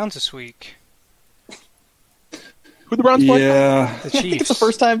pick the Browns this week. Who the Browns play? Yeah, The I think Chiefs. it's the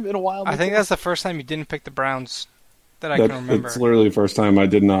first time in a while. I think that's the first time you didn't pick the Browns that I can remember. it's literally the first time I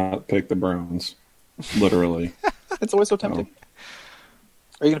did not pick the Browns. Literally. It's always so tempting.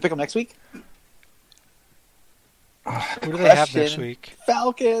 Are you going to pick them next week? Who do they have next Question. week?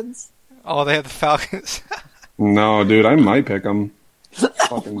 Falcons. Oh, they have the Falcons. No, dude, I might pick them.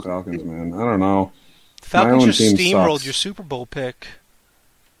 Fucking Falcons, man. I don't know. Falcons own just team steamrolled sucks. your Super Bowl pick.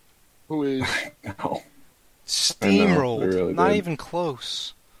 Who is? No. Steamrolled. they really Not did. even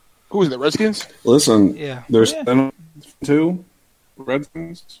close. Who is it? Redskins? Listen, Yeah. there's Yeah. 2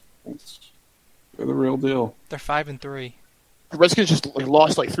 Redskins. They're the real deal. They're 5-3. The Redskins just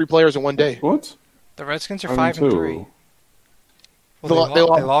lost 3 players in one day. What? The Redskins are 5-2. 5-3. Well, They they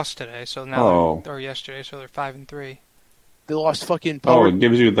lost- lost today, so now Oh. or yesterday, so they're 5-3. They lost fucking Oh, power. it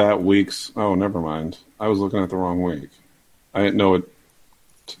gives you that week's. Oh, never mind. I was looking at the wrong week. I didn't know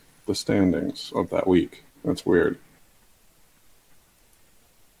the standings of that week. That's weird.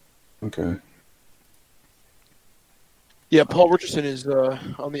 Okay. Yeah, Paul Richardson is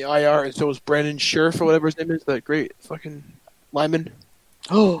on the IR, and so is Brandon Scherf, or whatever his name is, that great fucking lineman.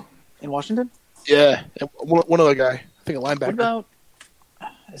 Oh, in Washington? Yeah, and one other guy. I think a linebacker. What about...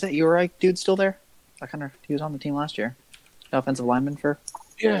 Is that Uri dude still there? He was on the team last year. The offensive lineman for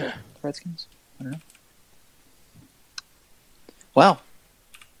Yeah. Redskins? I don't know. Wow.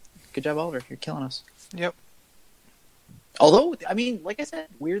 Good job, Oliver. You're killing us. Yep. Although, I mean, like I said,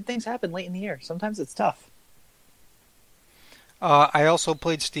 weird things happen late in the year. Sometimes it's tough. I also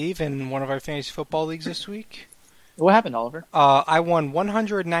played Steve in one of our fantasy football leagues this week. What happened, Oliver? I won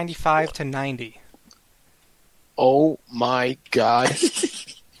 195 to 90. Oh my god.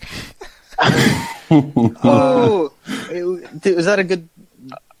 Oh, was that a good?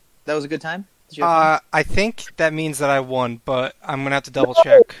 That was a good time. Did you have fun? I think that means that I won, but I'm gonna have to double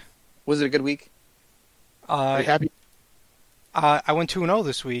check. Was it a good week? Are you happy? I went 2-0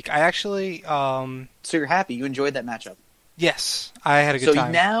 this week. I actually, So you're happy. You enjoyed that matchup. yes, I had a good So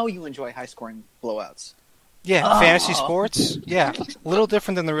time. now you enjoy high-scoring blowouts. Yeah, fantasy sports. Yeah, a little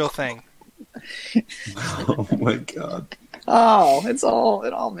different than the real thing. Oh my god. Oh, it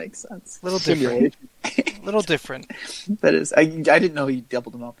all makes sense. Little different. Little different. That is, I didn't know you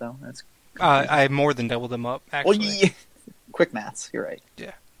doubled them up though. That's I more than doubled them up. Actually, well, yeah. Quick maths. You're right.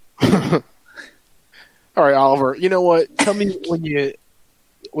 Yeah. All right, Oliver. You know what? Tell me when you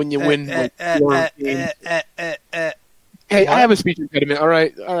win. Like, 4 games. Hey, I have a speech impediment. All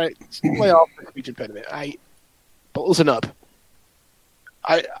right. Play off the speech impediment. But listen up.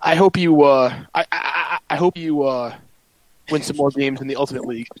 I hope you. I hope you win some more games in the Ultimate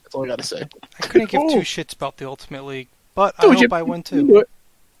League. That's all I got to say. I couldn't give two shits about the Ultimate League, but I Dude, hope I win do too. it.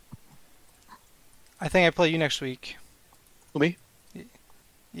 I think I play you next week. Who, me?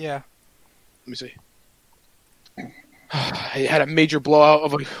 Yeah. Let me see. I had a major blowout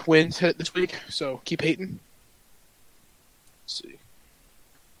of a win this week, so keep hating. Let's see.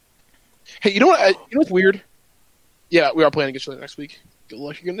 Hey, you know what? You know what's weird? Yeah, we are playing against each other next week. Good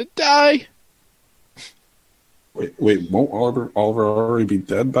luck. You're gonna die. Wait, won't Oliver already be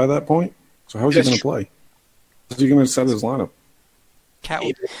dead by that point? So how's he going to play? How's he going to set his lineup? Cat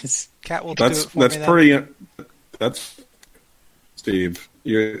will do it That's for me then. pretty. That's Steve.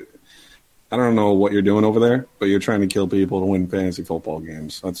 I don't know what you're doing over there, but you're trying to kill people to win fantasy football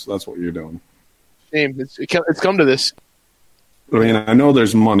games. That's what you're doing. Damn, it's come to this. I mean, I know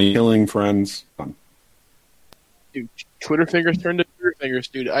there's money killing friends. Dude, Twitter fingers turned to Twitter fingers,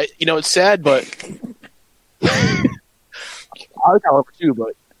 dude. It's sad, but I like Oliver too,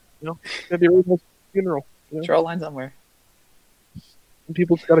 but that'd be a really nice funeral. Draw a line somewhere. Some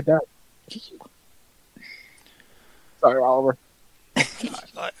people's gotta die. Sorry, Oliver.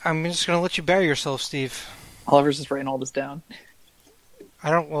 I'm just going to let you bury yourself, Steve. Oliver's just writing all this down.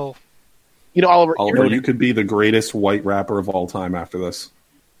 I don't. Well, Oliver, You could be the greatest white rapper of all time after this.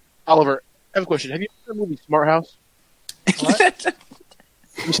 Oliver, I have a question. Have you seen the movie Smart House? what?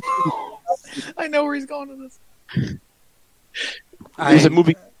 I know where he's going with this. There's a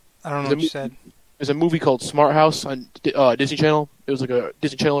movie. I don't know what you said. There's a movie called Smart House on Disney Channel. It was like a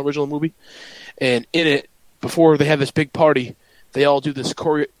Disney Channel original movie, and in it, before they have this big party, they all do this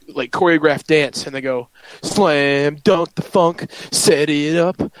choreographed dance, and they go slam dunk the funk, set it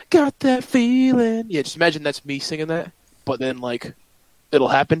up, got that feeling. Yeah, just imagine that's me singing that, but then it'll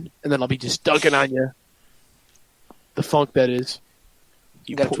happen, and then I'll be just dunking on you. The funk that is.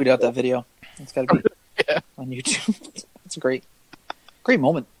 You gotta tweet out that video. It's gotta be on YouTube. It's a great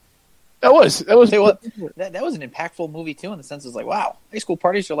moment. That was. Say what? That was an impactful movie too, in the sense it's like, wow, high school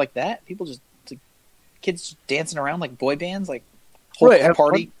parties are like that. People just kids just dancing around like boy bands, like whole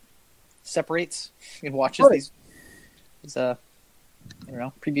party separates and watches these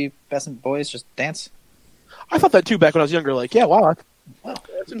prepubescent boys just dance. I thought that too back when I was younger. Like, yeah, wow, that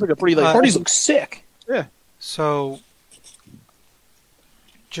seems like a pretty parties look sick. Yeah. So,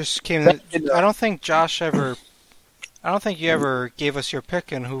 just came. I don't think Josh ever. I don't think you ever gave us your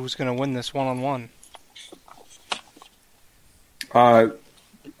pick on who's going to win this one-on-one. I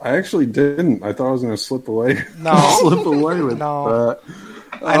actually didn't. I thought I was going to slip away. No, slip away with no. that.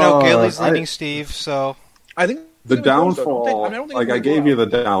 I know Gilly's leading Steve, so I think the downfall. I gave you the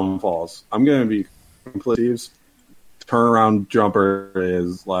downfalls. I'm going to be completely. Steve's turnaround jumper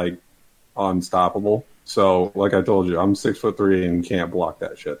is unstoppable. So, like I told you, I'm 6'3" and can't block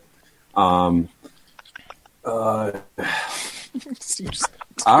that shit. I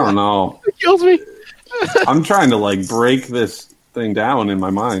don't know. It kills me. I'm trying to break this thing down in my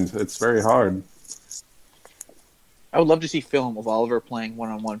mind. It's very hard. I would love to see film of Oliver playing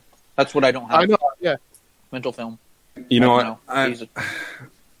 1-on-1. That's what I don't have. I know. Yeah. Mental film. You know I what? don't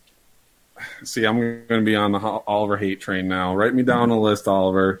See, I'm going to be on the Oliver hate train now. Write me down a list,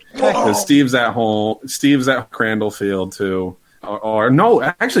 Oliver. Because Steve's at home. Steve's at Crandall Field, too. Or no,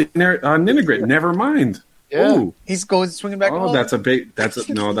 actually, Ninigrit. Never mind. Yeah. Ooh. He's going swinging back. Oh, that's a big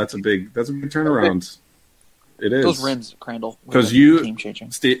turnaround. It is. Those rims, Crandall. Because game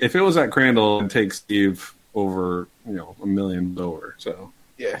changing. Steve, if it was at Crandall, it'd take Steve over, $1 million over. So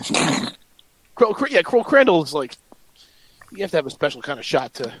Yeah. Kroll Crandall is like, you have to have a special kind of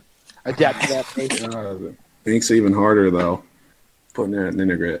shot to adapt to that pace. makes it even harder though. Putting it at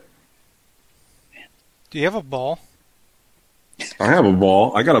Ninigrit. Do you have a ball? I have a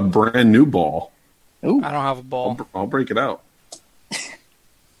ball. I got a brand new ball. Ooh. I don't have a ball. I'll break it out.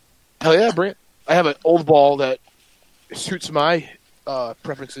 Hell yeah, Brent. I have an old ball that suits my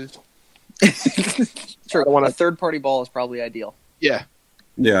preferences. Sure. I wanna- A third-party ball is probably ideal. Yeah.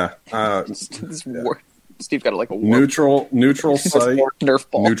 Yeah. Steve got like a warp Neutral site. Nerf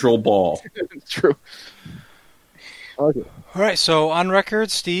ball. Neutral ball. It's true. Okay. All right, so on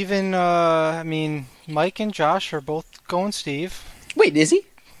record, Steve and Mike and Josh are both going Steve. Wait, is he?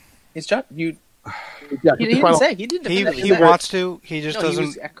 Is John? Yeah, He didn't say. He didn't. He wants to. He just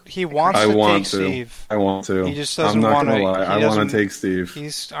doesn't. He wants I to want take to. Steve. I want to. He just doesn't I'm not want gonna to. lie. I want to take Steve.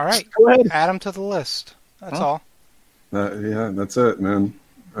 He's all right. Go ahead. Add him to the list. That's Oh. all. Yeah, that's it, man.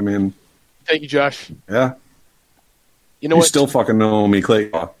 I mean, Thank you, Josh. yeah. You know You what? still fucking know me,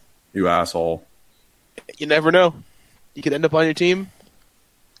 Clay. You asshole. You never know. You could end up on your team.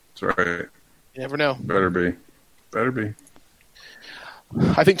 That's right. You never know. Better be.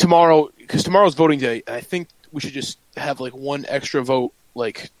 I think tomorrow, because tomorrow's voting day, I think we should just have like one extra vote.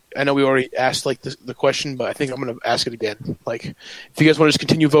 Like, I know we already asked like the question, but I think I'm going to ask it again. Like, if you guys want to just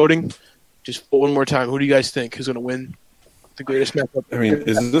continue voting, just vote one more time. Who do you guys think is going to win the greatest matchup? I mean,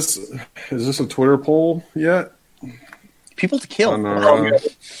 is this a Twitter poll yet? People to kill. On our,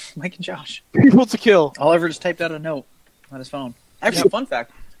 Mike and Josh. People to kill. Oliver just typed out a note on his phone. Actually, fun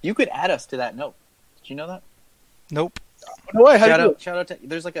fact: you could add us to that note. Did you know that? Nope. No way. How do you do it? Shout out to.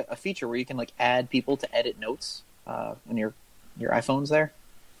 There's like a feature where you can like add people to edit notes on your iPhones. There,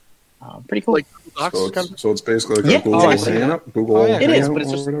 pretty cool. Like Docs, so it's basically like Yeah. a Google Oh, I see Hangout. Google Oh, yeah. It is, Hangout but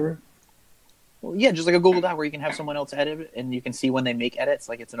it's or just- whatever. Well, yeah, just like a Google Doc where you can have someone else edit it, and you can see when they make edits.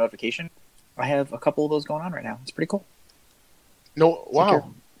 Like it's a notification. I have a couple of those going on right now. It's pretty cool. No.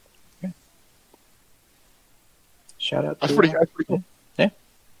 Wow. Shout out. That's to, pretty cool.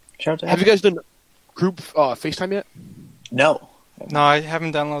 Shout out to. Have you guys done group FaceTime yet? No. No, I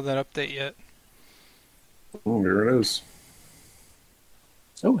haven't downloaded that update yet. Oh, here it is.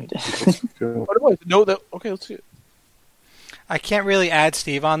 Oh, he did. Cool. What was it? No, that okay. Let's see it. I can't really add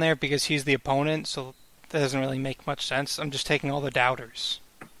Steve on there because he's the opponent, so that doesn't really make much sense. I'm just taking all the doubters,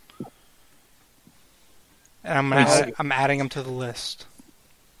 and I'm adding them to the list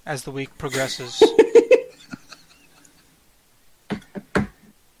as the week progresses.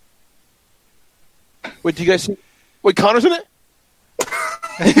 Wait, do you guys see? Wait, Connor's in it?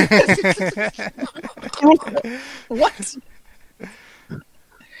 What?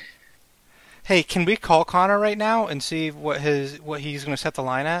 Hey, can we call Connor right now and see what he's going to set the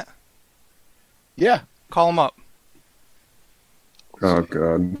line at? Yeah. Call him up. Oh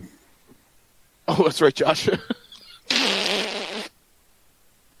god. Oh, that's right, Josh.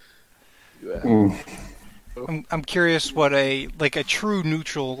 I'm curious what a true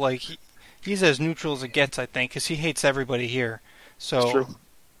neutral, like he's as neutral as it gets, I think, because he hates everybody here. So That's true.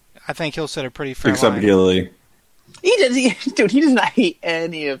 I think he'll set a pretty fair Except line. Gilly. Dude, he does not hate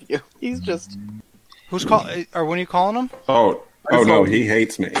any of you. He's just. Who's call? Or when are you calling him? Oh no, he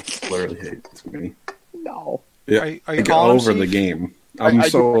hates me. Literally hates me. No. Yeah, Are you like, calling him, over the Steve? game. I I'm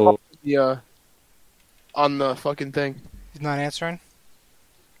so. On the fucking thing. He's not answering.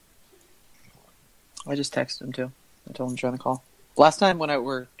 I just texted him too. I told him to join the call. Last time when we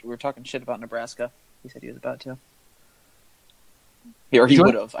were talking shit about Nebraska, he said he was about to. Or he Join-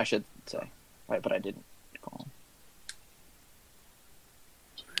 would have, I should say. Right, but I didn't call him.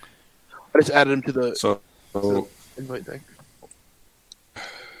 I just added him to the So invite thing.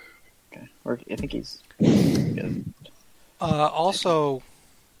 Okay. Or I think he's good. Also,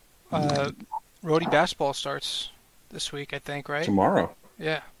 Rhodey basketball starts this week, I think, right? tomorrow.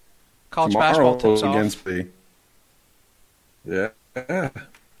 Yeah. College basketball tips off. against B. Yeah. But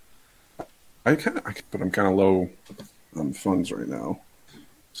I'm kind of low on funds right now,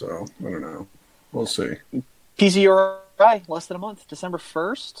 so I don't know. We'll see. PCRI, less than a month, December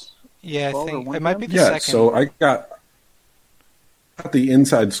 1st. Yeah, I 12 or think 1 it might be the Yeah, second. so I got the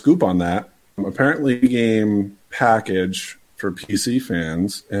inside scoop on that. Apparently, game package for PC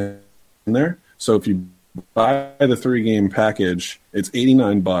fans in there. So if you buy the 3-game package, it's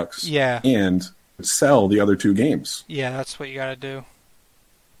 $89. Yeah. And sell the other 2 games. Yeah, that's what you got to do.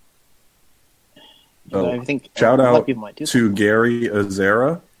 So I think shout a lot of out people might do to that. Gary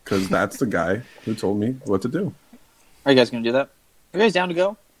Azera, because that's the guy who told me what to do. Are you guys going to do that? Are you guys down to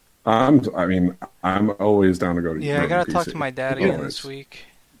go? I'm always down to go to. Yeah, I got to talk PC. to my dad again Always. this week.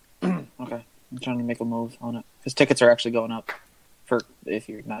 Okay. I'm trying to make a move on it. Because tickets are actually going up for if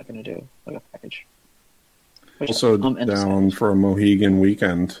you're not going to do like a package. Which Also I'm into down that. for a Mohegan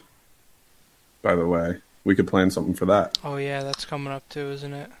weekend. By the way, we could plan something for that. Oh, yeah, that's coming up too,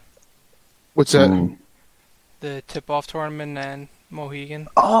 isn't it? What's that? The tip-off tournament and Mohegan.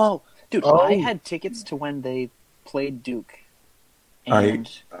 Oh, dude, Oh. I had tickets to when they played Duke. And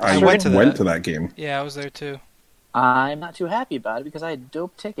I went to that game. Yeah, I was there too. I'm not too happy about it because I had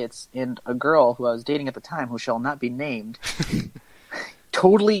dope tickets, and a girl who I was dating at the time, who shall not be named,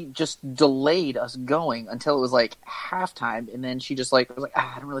 totally just delayed us going until it was like halftime, and then she just like was like,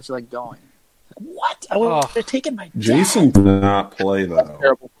 I don't really feel like going. Like, what? I would have taken my dad. Jason did not play though.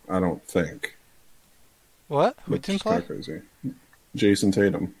 Terrible. I don't think. What? Who Which didn't is play? kinda crazy. Jason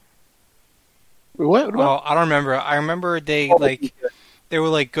Tatum. What? Oh, I don't remember. I remember they were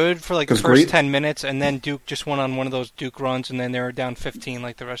like good for like the 'Cause first great- 10 minutes, and then Duke just went on one of those Duke runs, and then they were down 15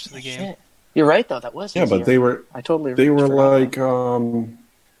 like the rest of the game. Shit. You're right though. That was Yeah, easier. but they were I totally. they were forgot like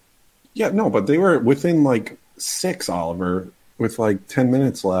that. but they were within like 6, Oliver, with like 10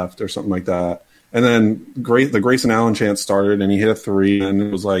 minutes left or something like that. And then the Grayson Allen chance started, and he hit a 3, and it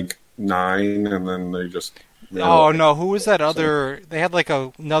was like 9, and then they just. Oh no, who was that other? They had like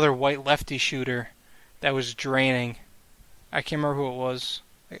another white lefty shooter that was draining. I can't remember who it was.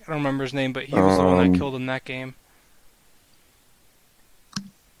 I don't remember his name, but he was the one that killed him that game.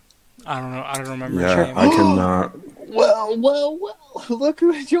 I don't know. I don't remember his Yeah, name. I cannot. Well! Look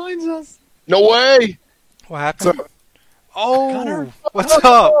who joins us. No way! What happened? Oh, what's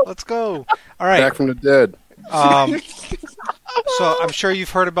up? Let's go. All right. Back from the dead. So I'm sure you've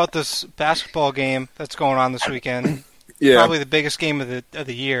heard about this basketball game that's going on this weekend. Yeah. Probably the biggest game of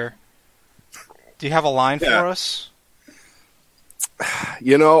the year. Do you have a line Yeah. for us?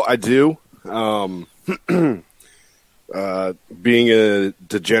 You know, I do. Being a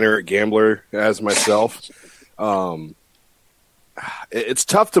degenerate gambler as myself, it's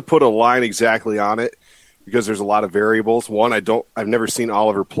tough to put a line exactly on it because there's a lot of variables. One, I've never seen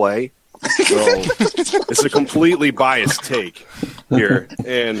Oliver play, so it's a completely biased take here.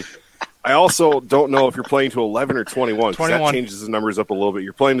 And I also don't know if you're playing to 11 or 21, 'cause that 21. changes the numbers up a little bit.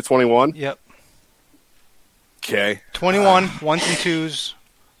 You're playing to 21? Yep. Okay. 21, ones and twos,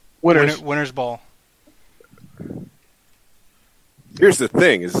 Winners. winner's ball. Here's the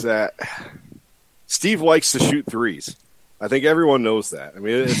thing: is that Steve likes to shoot threes. I think everyone knows that. I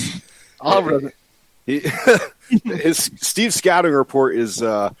mean, it's, Oliver doesn't. his Steve's scouting report is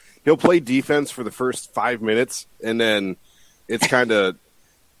he'll play defense for the first 5 minutes, and then it's kind of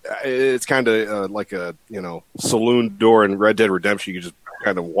like a saloon door in Red Dead Redemption. You can just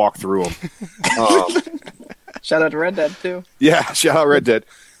kind of walk through them. Shout out to Red Dead too. Yeah, shout out Red Dead.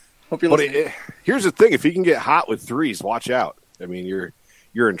 Hope you're But listening. here's the thing: if he can get hot with threes, watch out. I mean,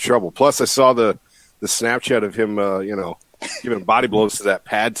 you're in trouble. Plus, I saw the Snapchat of him, giving body blows to that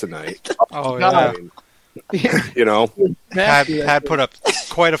pad tonight. Oh I yeah. mean, you know, Had put up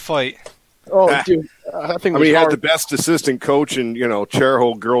quite a fight. Oh, dude. I think I mean, he had the best assistant coach in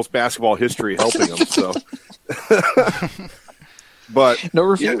Chariho girls basketball history helping him. So, but No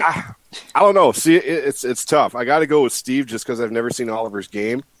review. yeah, I don't know. See, it's tough. I got to go with Steve just because I've never seen Oliver's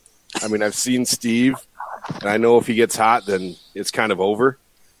game. I mean, I've seen Steve, and I know if he gets hot, then it's kind of over.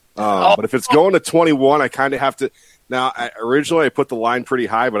 But if it's going to 21, I kind of have to. Now, originally I put the line pretty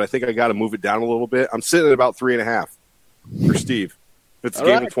high, but I think I got to move it down a little bit. I'm sitting at about 3.5 for Steve. If it's a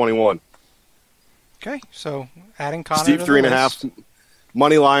game of 21. Okay, so adding Connor Steve to the 3.5. list.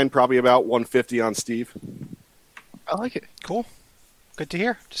 Money line probably about 150 on Steve. I like it. Cool. Good to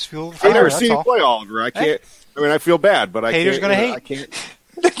hear. Just fuel the I've fire. never That's seen you all. play, Oliver. I can't. I mean, I feel bad, but I Haters can't. gonna hate. I can't.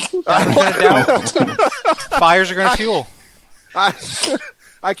 Doubters gonna doubt. Fires are gonna fuel.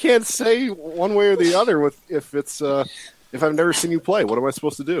 I can't say one way or the other if I've never seen you play. What am I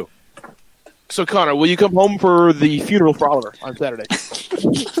supposed to do? So, Connor, will you come home for the funeral for Oliver on Saturday?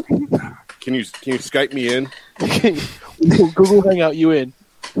 Can you Skype me in? Google Hangout you in.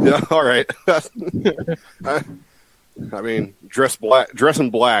 Yeah, all right. I mean, dress in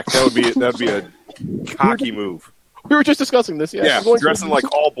black. That'd be a cocky move. We were just discussing this. Yeah, Yeah, I'm going dressing like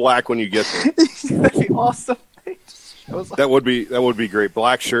all black when you get there. That'd be awesome. That would be great.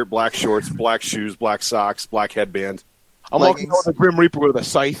 Black shirt, black shorts, black shoes, black socks, black headband. I'm walking on the Grim Reaper with a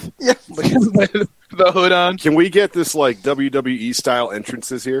scythe. Yeah. The hood on. Can we get this like WWE style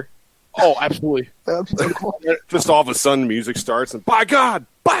entrances here? Oh, absolutely. Just all of a sudden, music starts, and by God,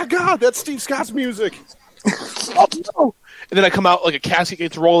 that's Steve Scott's music. Oh, no. And then I come out like a casket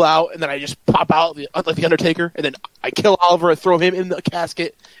gets rolled out, and then I just pop out like the Undertaker, and then I kill Oliver, I throw him in the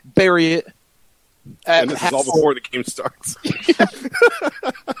casket, bury it. And this is all before the game starts.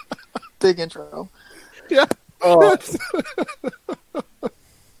 Big intro. Yeah.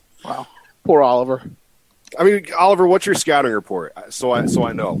 Wow. Poor Oliver. I mean, Oliver, what's your scouting report? So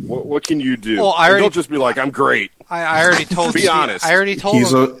I know. What can you do? Well, don't just be like, I'm great. I already told. Be Steve, honest. I already told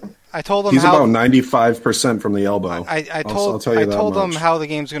him. I told him He's how about 95% from the elbow. I I'll tell you I that told him much. how the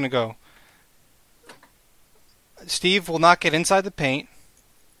game's going to go. Steve will not get inside the paint.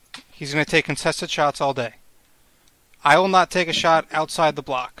 He's going to take contested shots all day. I will not take a shot outside the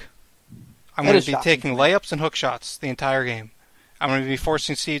block. I'm going to be taking layups and hook shots the entire game. I'm going to be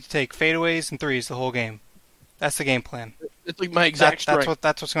forcing Steve to take fadeaways and threes the whole game. That's the game plan. It's like my exact strength.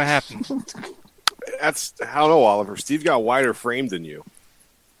 That's what's going to happen. I don't know, Oliver. Steve got a wider frame than you.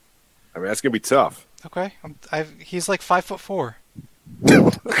 I mean, that's going to be tough. Okay, he's like 5'4".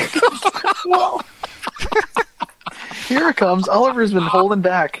 Whoa. Here it comes. Oliver's been holding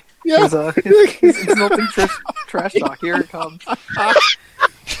back. Yeah. His insulting trash talk. Here it comes.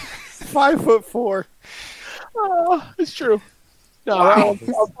 5'4". Oh, it's true. No, Wow. I'm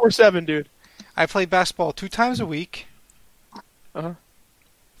 4'7", dude. I play basketball 2 times a week for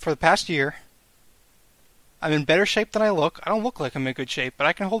the past year. I'm in better shape than I look. I don't look like I'm in good shape, but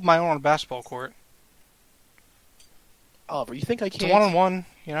I can hold my own on a basketball court. Oliver, you think I It's can't? a one-on-one,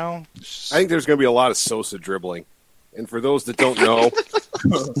 I think there's going to be a lot of Sosa dribbling. And for those that don't know,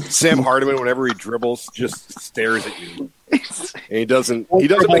 Sam Hardiman, whenever he dribbles, just stares at you. And he doesn't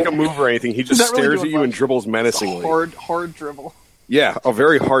make a move or anything. He just stares at you and dribbles menacingly. Hard dribble. Yeah, a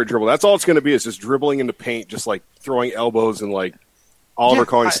very hard dribble. That's all it's going to be, is just dribbling into paint, just like throwing elbows and like Oliver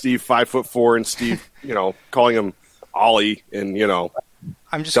calling Steve 5'4" and Steve, calling him Ollie and,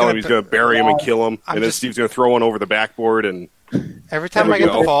 I'm just telling him he's going to bury him and kill him. And then Steve's going to throw one over the backboard. And every time I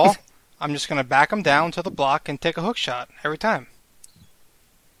get the ball, I'm just going to back him down to the block and take a hook shot every time.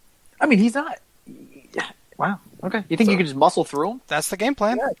 I mean, he's not. Wow. Okay. You think you can just muscle through him? That's the game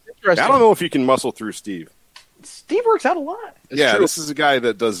plan. I don't know if you can muscle through Steve. Steve works out a lot. True. This is a guy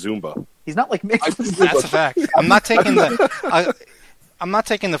that does Zumba. He's not like me. That's a fact. I'm not taking the. I'm not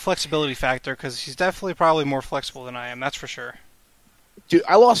taking the flexibility factor because he's definitely probably more flexible than I am. That's for sure. Dude,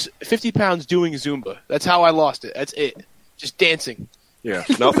 I lost 50 pounds doing Zumba. That's how I lost it. That's it. Just dancing. Yeah,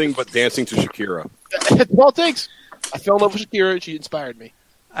 nothing but dancing to Shakira. That's all it takes. I fell in love with Shakira. She inspired me.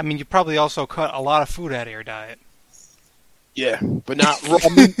 I mean, you probably also cut a lot of food out of your diet. Yeah, but not raw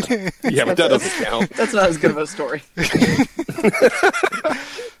meat. Yeah, but that doesn't count. That's not as good of a story.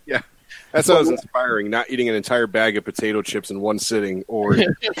 Yeah, that's what was inspiring. Not eating an entire bag of potato chips in one sitting, or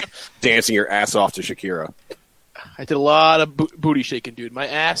dancing your ass off to Shakira. I did a lot of booty shaking, dude. My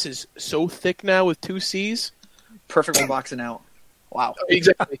ass is so thick now with 2 C's. Perfect for boxing out. Wow.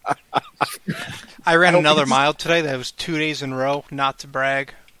 Exactly. I ran another mile today. That was 2 days in a row. Not to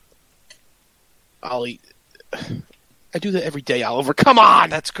brag. I'll eat. I do that every day, Oliver. Come on!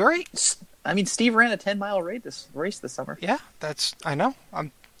 That's great. I mean, Steve ran a 10-mile race this summer. Yeah, I know.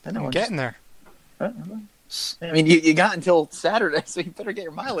 I'm getting there. I mean, you got until Saturday, so you better get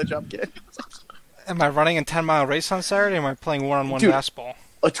your mileage up, kid. Am I running a 10-mile race on Saturday, or am I playing one-on-one basketball?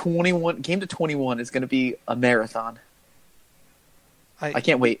 A 21 game to 21 is going to be a marathon. I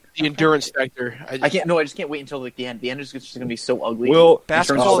can't wait. The endurance factor. I just can't wait until the end. The end is just going to be so ugly. Will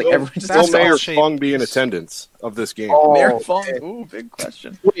Mayor Fung be in attendance of this game? Mayor Fung? Ooh, big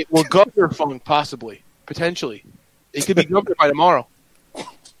question. Wait, will Governor Fung possibly? Potentially. It could be governor by tomorrow.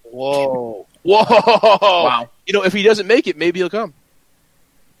 Whoa. Wow. If he doesn't make it, maybe he'll come.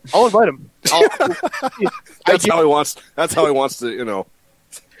 I'll invite him. That's how he wants to,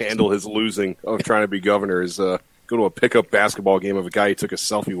 handle his losing of trying to be governor, is go to a pickup basketball game of a guy he took a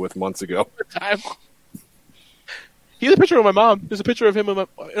selfie with months ago. He has a picture of my mom. There's a picture of him. I'm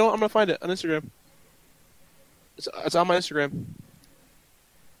going to find it on Instagram. It's on my Instagram.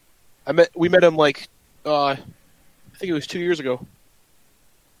 We met him I think it was 2 years ago.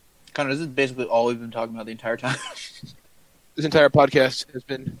 Connor, this is basically all we've been talking about the entire time. This entire podcast has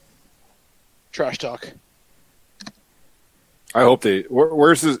been trash talk. I hope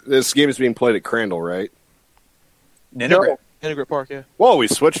where's this game is being played at Crandall, right? Ninegrit Park, yeah. Whoa, we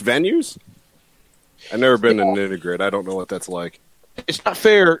switched venues? I've never been to Ninegrit. I don't know what that's like. It's not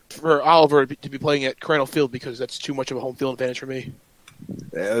fair for Oliver to be playing at Crandall Field because that's too much of a home field advantage for me.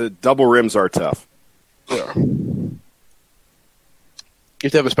 Double rims are tough. Yeah. You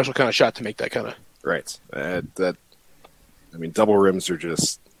have to have a special kind of shot to make that kind of. Right. Double rims are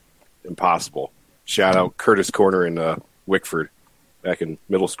just impossible. Shout out Curtis Corner in Wickford back in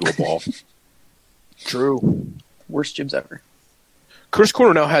middle school ball. True. Worst gyms ever. Curtis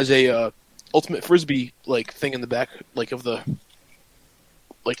Corner now has a ultimate frisbee like thing in the back, like of the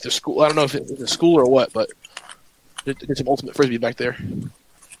school. I don't know if it's a school or what, but there's some ultimate frisbee back there.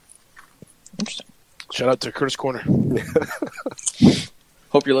 Interesting. Shout out to Curtis Corner.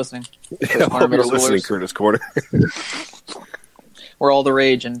 Hope you're listening. Yeah, hope you're listening, Curtis Corner. We're all the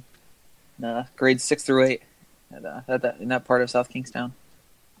rage in grades 6 through 8 in that part of South Kingstown.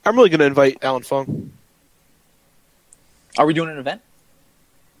 I'm really going to invite Alan Fung. Are we doing an event?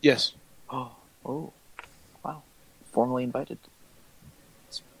 Yes. Oh, wow! Formally invited.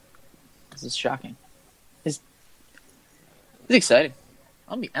 This is shocking. It's exciting.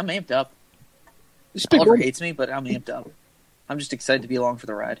 I'm amped up. Oliver hates me, but I'm amped up. I'm just excited to be along for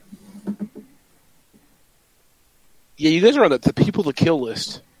the ride. Yeah, you guys are on the people to kill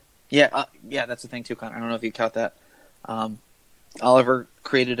list. Yeah, that's the thing too, Connor. I don't know if you caught that. Oliver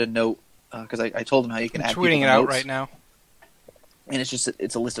created a note because I told him how you can add tweeting it out right now. And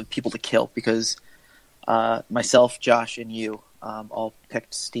it's a list of people to kill because myself, Josh, and you all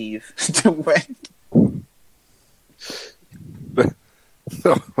picked Steve to win.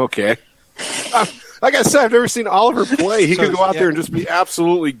 Okay. Like I said, I've never seen Oliver play. He could go out there and just be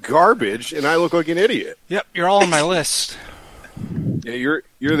absolutely garbage, and I look like an idiot. Yep, you're all on my list. Yeah,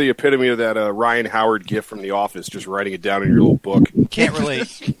 you're the epitome of that Ryan Howard gif from The Office, just writing it down in your little book. Can't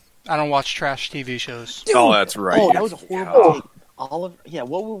relate. I don't watch trash TV shows. Dude, that's right. Oh, that was a horrible take. Oliver, yeah.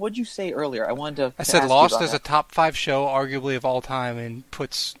 What'd you say earlier? I said Lost is a top 5 show, arguably of all time, and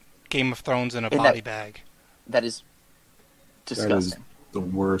puts Game of Thrones in a body bag. That is disgusting. That is the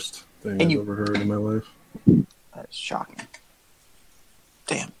worst thing I've ever heard in my life. That is shocking.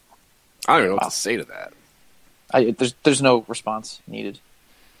 Damn. I don't even know what to say to that. There's no response needed.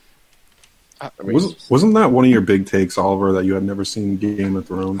 Wasn't that one of your big takes, Oliver, that you had never seen Game of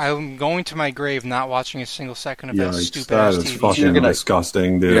Thrones? I'm going to my grave not watching a single second of that stupid that ass is TV fucking show.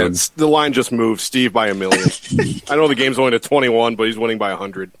 disgusting, dude. Yeah, the line just moved. Steve by 1 million. I know the game's only to 21, but he's winning by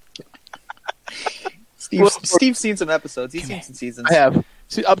 100. Steve's seen some episodes. He's seen some seasons. I have.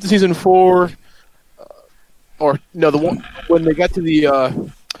 Up to season 4, or no, the one when they got to the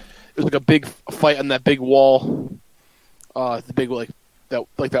it was like a big fight on that big wall. The big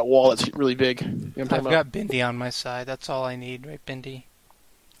that wall that's really big. You know what I'm talking I've got Bindi on my side. That's all I need, right, Bindi?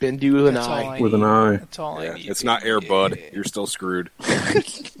 Bindi with an That's eye. all I With an need. eye. That's all I need. It's not Air Bud. You're still screwed.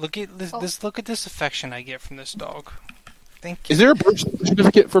 Look at this. Look at this affection I get from this dog. Thank you. Is there a birth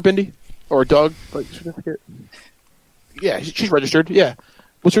certificate for Bindi? Or a dog certificate? Yeah, she's registered. Yeah.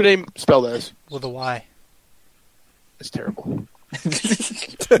 What's her name spelled as? With a Y. That's terrible.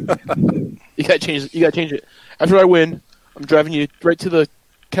 You gotta change it. You gotta change it. After I win, I'm driving you right to the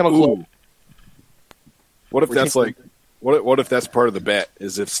kennel club. What if that's like? What if that's part of the bet?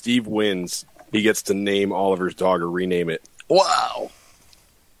 Is if Steve wins, he gets to name Oliver's dog or rename it. Wow.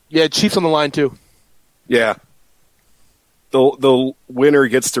 Yeah, Chief's on the line too. Yeah. The winner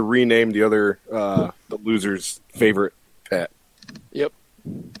gets to rename the other the loser's favorite pet. Yep.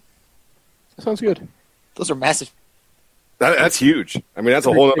 That sounds good. Those are massive. That's huge. I mean, that's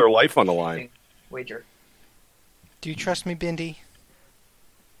a whole other life on the line. Wager. Do you trust me, Bindi?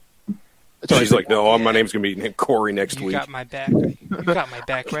 She's like, no, my name's going to be named Corey next You week. got my back. You got my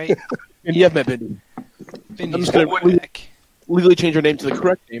back, right? And you have met Bindi. Bindi's I'm just got gonna my back. legally change her name to the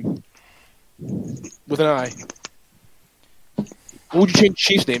correct name. With an I. What would you change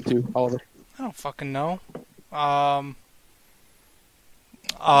Chief's name to, Oliver? I don't fucking know.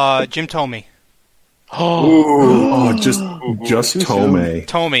 Jim Tomey. Oh, just Tomei.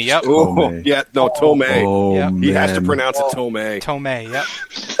 Tomey, yep. Tomei. Yeah, no, Tomei. Oh, Yep. He has to man. pronounce it Tomei. Tomei, yep.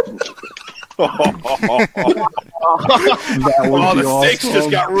 That would Oh, be the stakes awesome.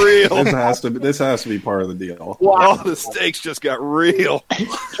 just got real. This has to be part of the deal. Oh, the stakes just got real.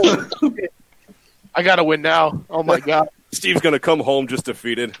 I gotta win now. Oh my god. Steve's going to come home just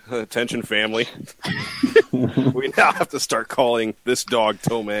defeated. Attention, family. We now have to start calling this dog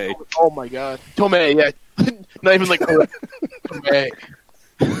Tomei. Oh my god. Tomei, yeah. Not even like Tomei.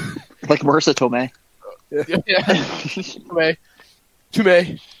 Like Marissa Tomei. Yeah.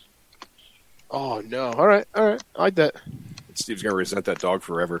 Tomei. Oh no. Alright. I like that. Steve's going to resent that dog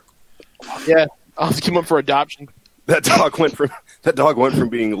forever. Yeah. I'll have to come up for adoption. That dog went from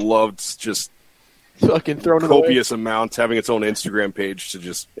being loved just Fucking throwing it away. copious amounts, having its own Instagram page to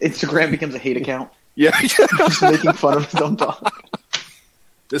just Instagram becomes a hate account. yeah. Just making fun of his own dog.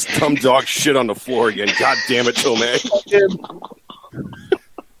 This dumb dog shit on the floor again. God damn it, Tomei.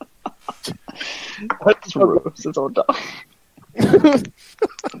 Just roast his own dog.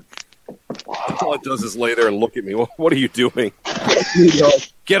 All it does is lay there and look at me. What are you doing?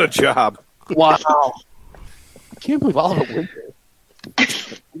 Get a job. Wow. I can't believe Oliver went there.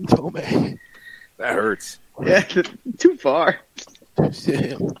 Tomei. That hurts. Yeah, too far. That's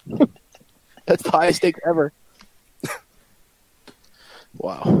the highest stake ever.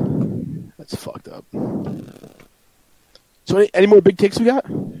 Wow. That's fucked up. So any more big takes we got?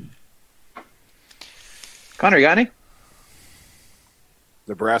 Connor, you got any?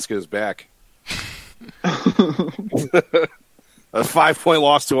 Nebraska is back. A 5-point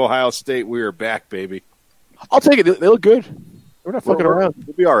loss to Ohio State. We are back, baby. I'll take it. They look good. We're not fucking around.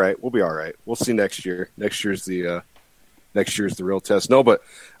 We'll be all right. We'll see next year. Next year's the real test. No, but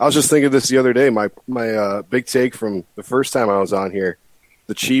I was just thinking this the other day. My big take from the first time I was on here,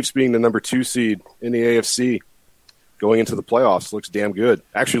 the Chiefs being the number 2 seed in the AFC going into the playoffs looks damn good.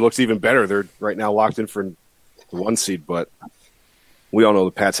 Actually, looks even better. They're right now locked in for the 1 seed, but we all know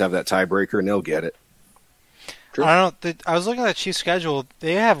the Pats have that tiebreaker and they'll get it. True. I don't know. I was looking at the Chiefs' schedule.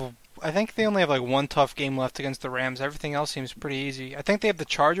 I think they only have like one tough game left against the Rams. Everything else seems pretty easy. I think they have the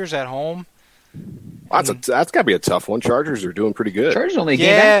Chargers at home. That's got to be a tough one. Chargers are doing pretty good. Chargers only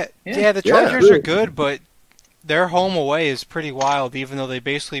Yeah, game yeah, the Chargers are good, but their home away is pretty wild, even though they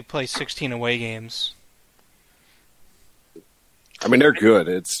basically play 16 away games. I mean, they're good.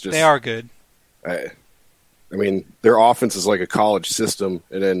 It's just They are good. I mean, their offense is like a college system,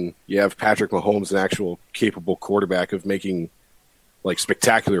 and then you have Patrick Mahomes, an actual capable quarterback of making like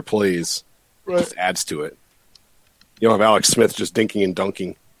spectacular plays. Right. Just adds to it. You don't have Alex Smith just dinking and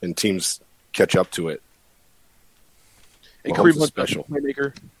dunking, and teams catch up to it. And Mahomes Kareem is special.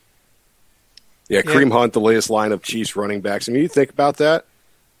 Playmaker. Yeah, Kareem Hunt, the latest line of Chiefs running backs. I mean, you think about that,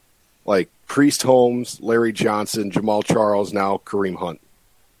 like Priest Holmes, Larry Johnson, Jamal Charles, now Kareem Hunt.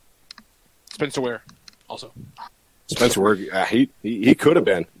 Spencer Ware, also. Spencer Ware, he could have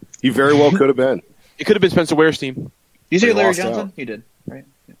been. He very well could have been. It could have been Spencer Ware's team. You say They Larry lost Johnson? out. You did, right?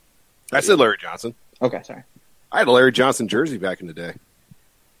 Yeah. I said Larry Johnson. Okay, sorry. I had a Larry Johnson jersey back in the day.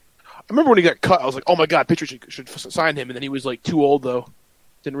 I remember when he got cut, I was like, oh my god, Patriots should sign him. And then he was like too old, though.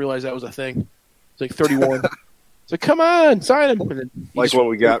 Didn't realize that was a thing. He's like 31. It's like, come on, sign him. And then Like when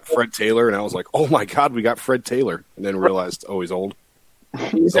we got Fred Taylor, and I was like, oh my God, we got Fred Taylor. And then realized, oh, he's old.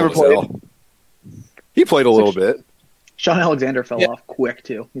 he's never Old as hell. played. He played a little bit. Sean Alexander fell Yeah. off quick,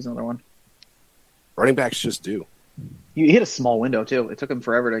 too. He's another one. Running backs just do. He hit a small window, too. It took him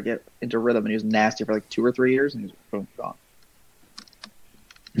forever to get into rhythm, and he was nasty for like 2 or 3 years, and he was boom, gone.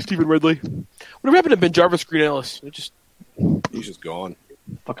 Stephen Ridley. Whatever happened to Ben Jarvis, Green Ellis? It just He's just gone.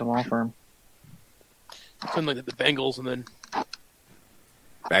 Fucking law firm. been like the Bengals, and then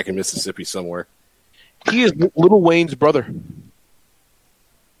Back in Mississippi somewhere. he is Little Wayne's brother.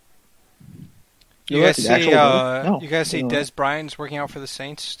 You guys The see? actual brother? No, You guys see no. Des Bryant's working out for the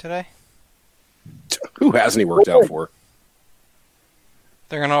Saints today? Who hasn't he worked out for?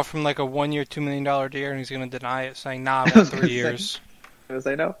 They're gonna offer him like a 1-year, $2 million deal, and he's gonna deny it, saying, "Nah, I want 3 years." Was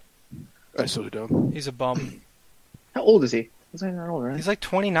I know? I so dumb. He's a bum. How old is he? He's not older, right? He's like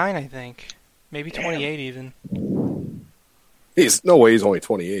 29, I think, maybe 28 even. He's no way. He's only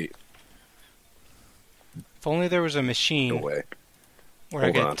 28. If only there was a machine No way. where I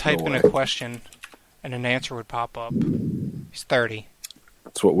Hold could on, type no in way. a question and an answer would pop up. He's 30.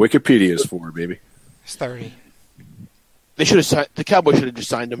 That's what Wikipedia is for, baby. He's 30. They should have signed. The Cowboys should have just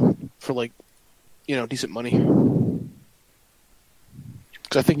signed him for like, decent money.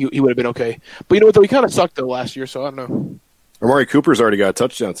 Because I think he would have been okay. But you know what? Though he kind of sucked though last year, so I don't know. Amari Cooper's already got a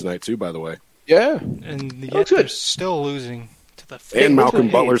touchdown tonight too, by the way. Yeah, And yet looks good. they're still losing to the And Malcolm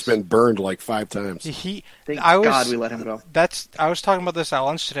Hayes. Butler's been burned like 5 times. Thank I was- God we let him go. I was talking about this at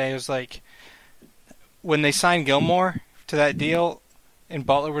lunch today. It was like when they signed Gilmore to that deal, and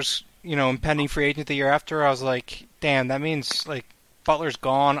Butler was, impending free agent the year after. I was like, damn, that means like Butler's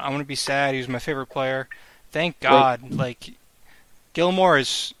gone. I'm gonna be sad. He was my favorite player. Thank God. Like Gilmore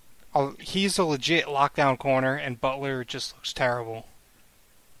he's a legit lockdown corner, and Butler just looks terrible.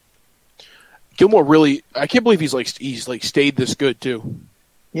 Gilmore really. I can't believe he's stayed this good too.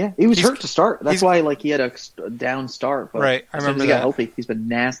 Yeah, he was He's- hurt to start. That's he's- why he had a down start. But Right, I as soon as remember he got that. healthy, he's been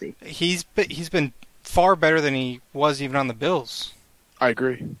nasty. He's been far better than he was even on the Bills. I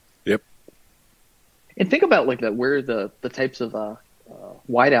agree. And think about like that, where the types of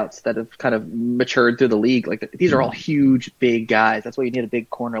wideouts that have kind of matured through the league. Like these are all huge, big guys. That's why you need a big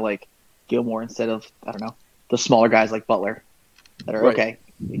corner like Gilmore instead of, I don't know, the smaller guys like Butler that are Right. okay.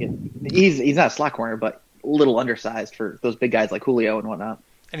 He's not a slot corner, but a little undersized for those big guys like Julio and whatnot.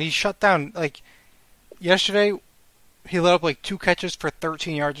 And he shut down, like, yesterday, he let up, like, 2 catches for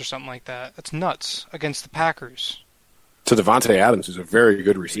 13 yards or something like that. That's nuts against the Packers. To Devontae Adams, who's a very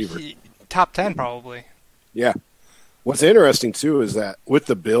good receiver. Top 10, probably. Yeah. What's interesting, too, is that with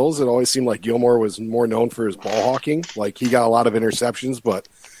the Bills, it always seemed like Gilmore was more known for his ball hawking. Like, he got a lot of interceptions, but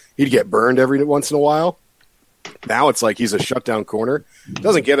he'd get burned every once in a while. Now it's like he's a shutdown corner.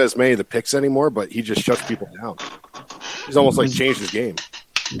 Doesn't get as many of the picks anymore, but he just shuts people down. He's almost like changed his game.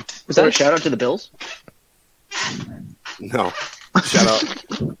 Was that a shout out to the Bills? No. Shout out.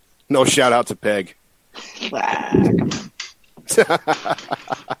 No shout out to Peg. Come on.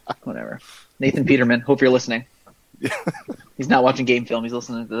 Whatever. Nathan Peterman, hope you're listening. He's not watching game film. He's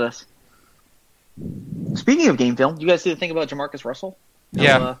listening to this. Speaking of game film, you guys see the thing about Jamarcus Russell?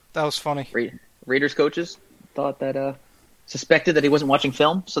 Yeah, that was funny. Raiders coaches thought that suspected that he wasn't watching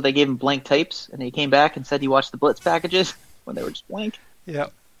film, so they gave him blank tapes, and he came back and said he watched the blitz packages when they were just blank.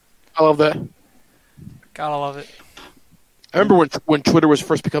 Yep. I love that. Gotta love it. I remember when Twitter was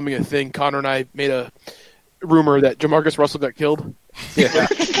first becoming a thing, Connor and I made a rumor that Jamarcus Russell got killed. Yeah.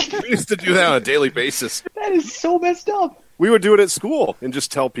 We used to do that on a daily basis. That is so messed up. We would do it at school and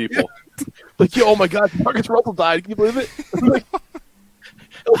just tell people. Like, yo, oh my God, Jamarcus Russell died. Can you believe it?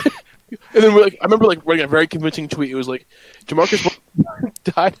 And then I remember writing a very convincing tweet. It was like, Jamarcus Russell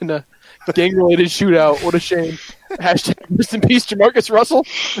died in a gang-related shootout. What a shame. Hashtag rest in peace, Jamarcus Russell.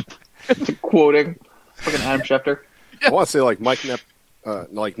 Quoting fucking Adam Schefter. I want to say like Mike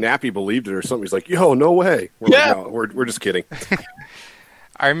Nappy believed it or something. He's like, "Yo, no way." We're Yeah. like, no, we're just kidding. I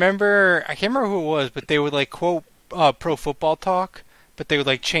can't remember who it was, but they would, like, quote Pro Football Talk, but they would,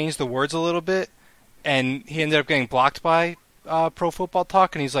 like, change the words a little bit, and he ended up getting blocked by Pro Football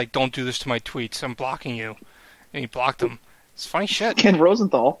Talk, and he's like, "Don't do this to my tweets. I'm blocking you." And he blocked him. It's funny shit. Ken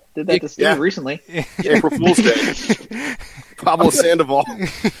Rosenthal did that to Steve Yeah. recently. April Fool's Day. Pablo Sandoval.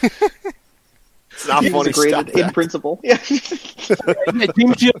 It's not He funny. was graded Stop in that. principle. Yeah. Yeah,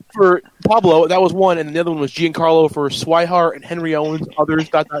 Team G for Pablo, that was one, and the other one was Giancarlo for Swihart and Henry Owens, others, ...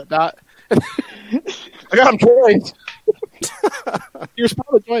 I got him twice. You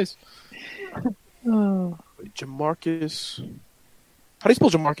responded twice. Jamarcus. How do you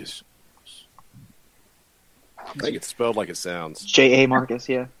spell Jamarcus? I think it's spelled like it sounds. J.A. Marcus,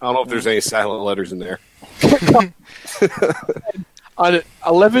 yeah. I don't know if there's any silent letters in there. On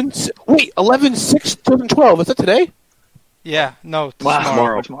 11/6/2012. Is that today? Yeah, no,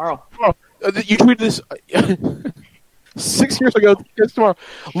 Tomorrow. You tweeted this 6 years ago. It's tomorrow.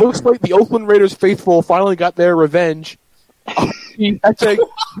 Looks like the Oakland Raiders faithful finally got their revenge. Hashtag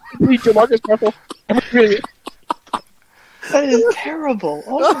Jamarcus Russell. That is terrible.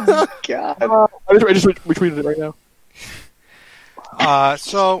 Oh my god. I just retweeted it right now.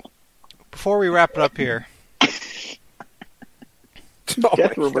 So, before we wrap it up here,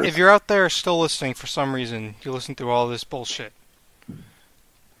 Death rumors. if you're out there still listening for some reason, you listen through all this bullshit,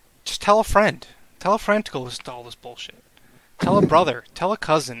 just tell a friend. Tell a friend to go listen to all this bullshit. Tell a brother. Tell a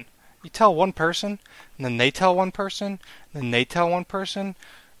cousin. You tell one person, and then they tell one person, and then they tell one person.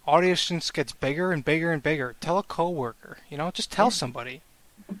 Audience gets bigger and bigger and bigger. Tell a coworker. Just tell somebody.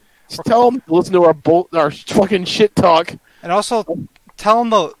 Just tell them to listen to our fucking shit talk. And also, tell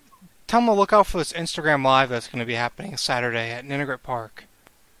them to look out for this Instagram Live that's going to be happening Saturday at Ninigret Park.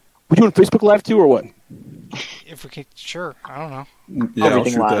 We doing Facebook Live too, or what? If we can, sure. I don't know. Yeah, I'll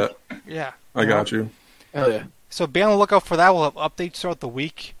Everything shoot live. that. Yeah. I got you. Hell yeah. So be on the lookout for that. We'll have updates throughout the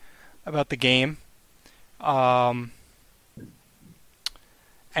week about the game.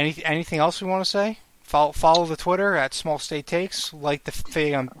 Anything else we want to say? Follow the Twitter at Small State Takes. Like the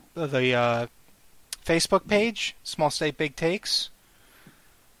Facebook page, Small State Big Takes.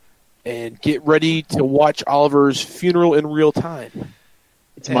 And get ready to watch Oliver's funeral in real time.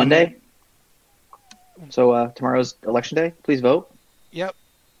 It's Monday. So tomorrow's election day. Please vote. Yep.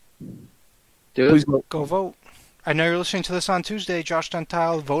 Do it. Please vote. Go vote. I know you're listening to this on Tuesday, Josh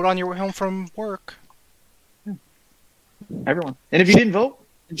Gentile. Vote on your way home from work. Everyone. And if you didn't vote,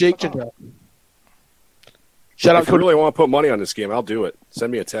 Jake Gentile. Shout out If you really want to put money on this game, I'll do it.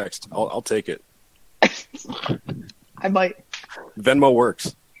 Send me a text. I'll take it. I might. Venmo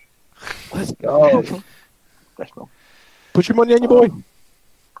works. Let's go. Put your money on your boy.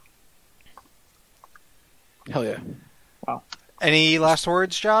 Hell yeah. Any last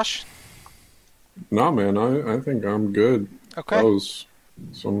words, Josh? No, man, I think I'm good. Okay. That was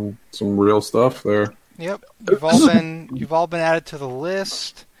some real stuff there. Yep. You've all been added to the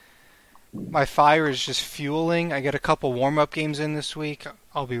list. My fire is just fueling. I get a couple warm-up games in this week.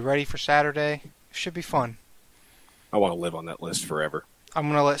 I'll be ready for Saturday. Should be fun. I want to live on that list forever. I'm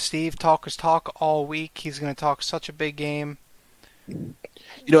going to let Steve talk his talk all week. He's going to talk such a big game.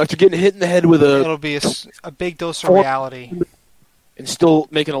 After getting hit in the head with It'll be a big dose of reality. And still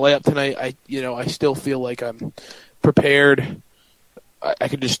making a layup tonight, I still feel like I'm prepared. I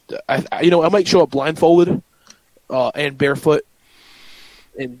could I might show up blindfolded and barefoot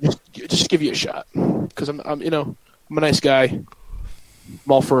and just give you a shot because I'm a nice guy.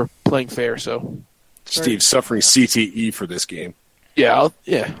 I'm all for playing fair, so. Steve's suffering CTE for this game. Yeah,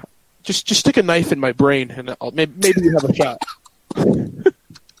 Just stick a knife in my brain, and maybe you have a shot.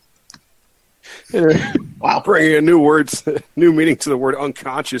 Wow, bringing a new meaning to the word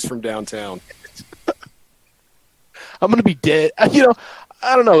unconscious from downtown. I'm gonna be dead. I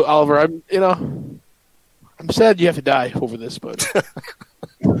don't know, Oliver. I'm sad you have to die over this, but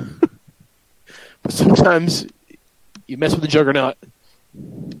sometimes you mess with the juggernaut. You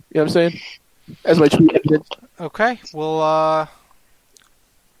know what I'm saying? As my true evidence. Okay, we'll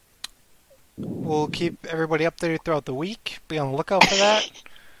keep everybody updated throughout the week. Be on the lookout for that.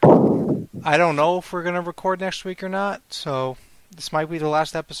 I don't know if we're going to record next week or not, so this might be the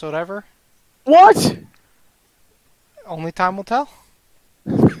last episode ever. What? Only time will tell.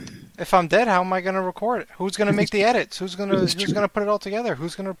 If I'm dead, how am I going to record it? Who's going to make the edits? Who's going to put it all together?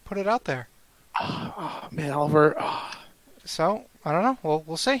 Who's going to put it out there? Oh, man, Oliver. Oh. So, I don't know. Well,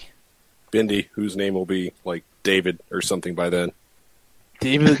 we'll see. Bindi, whose name will be like David or something by then.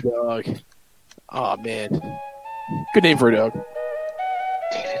 David the dog. Oh, man. Good name for a dog.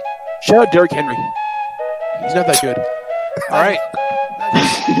 Shout out Derrick Henry. He's not that good. All right.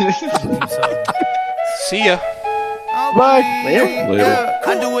 See ya. Bye. Later.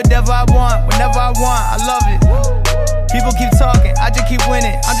 I do whatever I want, whenever I want. I love it. People keep talking, I just keep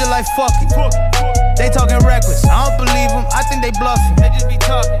winning. I'm just like, fuck it. They talking reckless, I don't believe them. I think they bluffing. They just be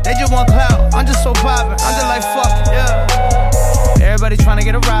talking. They just want clout. I'm just so poppin'. I'm just like, fuck it. Yeah. Everybody trying to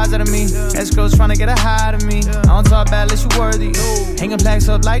get a rise out of me. Escrows trying to get a high out of me. I don't talk bad unless you worthy. Hanging plaques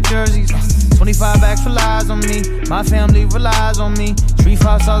up like jerseys. 25 bags for lies on me. My family relies on me.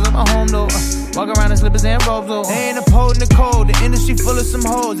 3-5 stars at my home though. Walk around in slippers and robes though. They ain't upholding the code. The industry full of some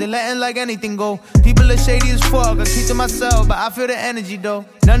hoes. They letting like anything go. People are shady as fuck. I keep to myself, but I feel the energy though.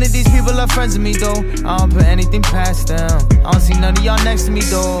 None of these people are friends with me though. I don't put anything past them. I don't see none of y'all next to me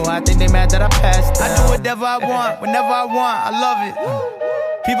though. I think they mad that I passed them. I do whatever I want, whenever I want. I love it.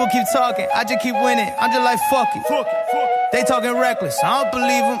 People keep talking, I just keep winning. I'm just like, fuck it. They talking reckless, I don't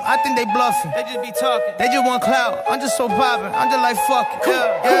believe them. I think they bluffing. They just be talking. They just want clout. I'm just so poppin'. I'm just like, fuck it.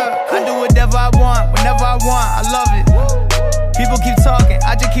 Yeah. I do whatever I want, whenever I want. I love it. People keep talking,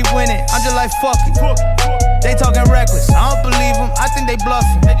 I just keep winning. I'm just like, fuck it. They talking reckless, I don't believe them. I think they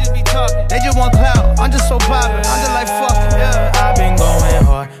bluffing. They just be talking. They just want clout. I'm just so poppin'. I'm just like, fuck it. Yeah. I've been going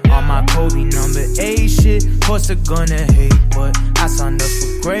hard on my Kobe number 8 shit. Course they're gonna hate, but I signed up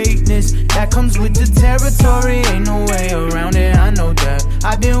for greatness. That comes with the territory. Ain't no way around it, I know that.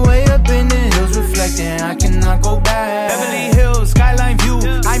 I've been way up in the hills reflecting. I cannot go back. Beverly Hills, skyline view.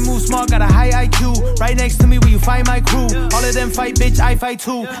 I move smart, got a high IQ. Right next to me where you find my crew. All of them fight, bitch, I fight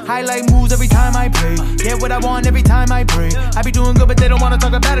too. Highlight moves every time I play. Get what I want every time I pray. I be doing good, but they don't wanna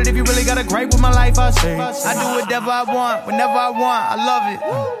talk about it. If you really got a gripe with my life, I say I do whatever I want, whenever I want. I love it.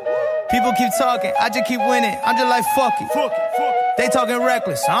 People keep talking, I just keep winning. I'm just like, fuck it. They talking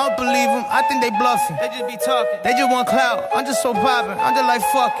reckless, I don't believe them. I think they bluffing. They just be talking. They just want clout. I'm just so poppin'. I'm just like,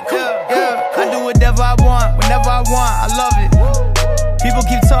 fuck it. Yeah. I do whatever I want, whenever I want. I love it. People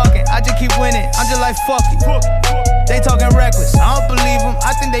keep talking, I just keep winning. I'm just like, fuck it. They talking reckless, I don't believe them.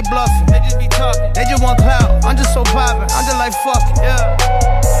 I think they bluffing. They just be talking. They just want clout. I'm just so poppin'. I'm just like, fuck it.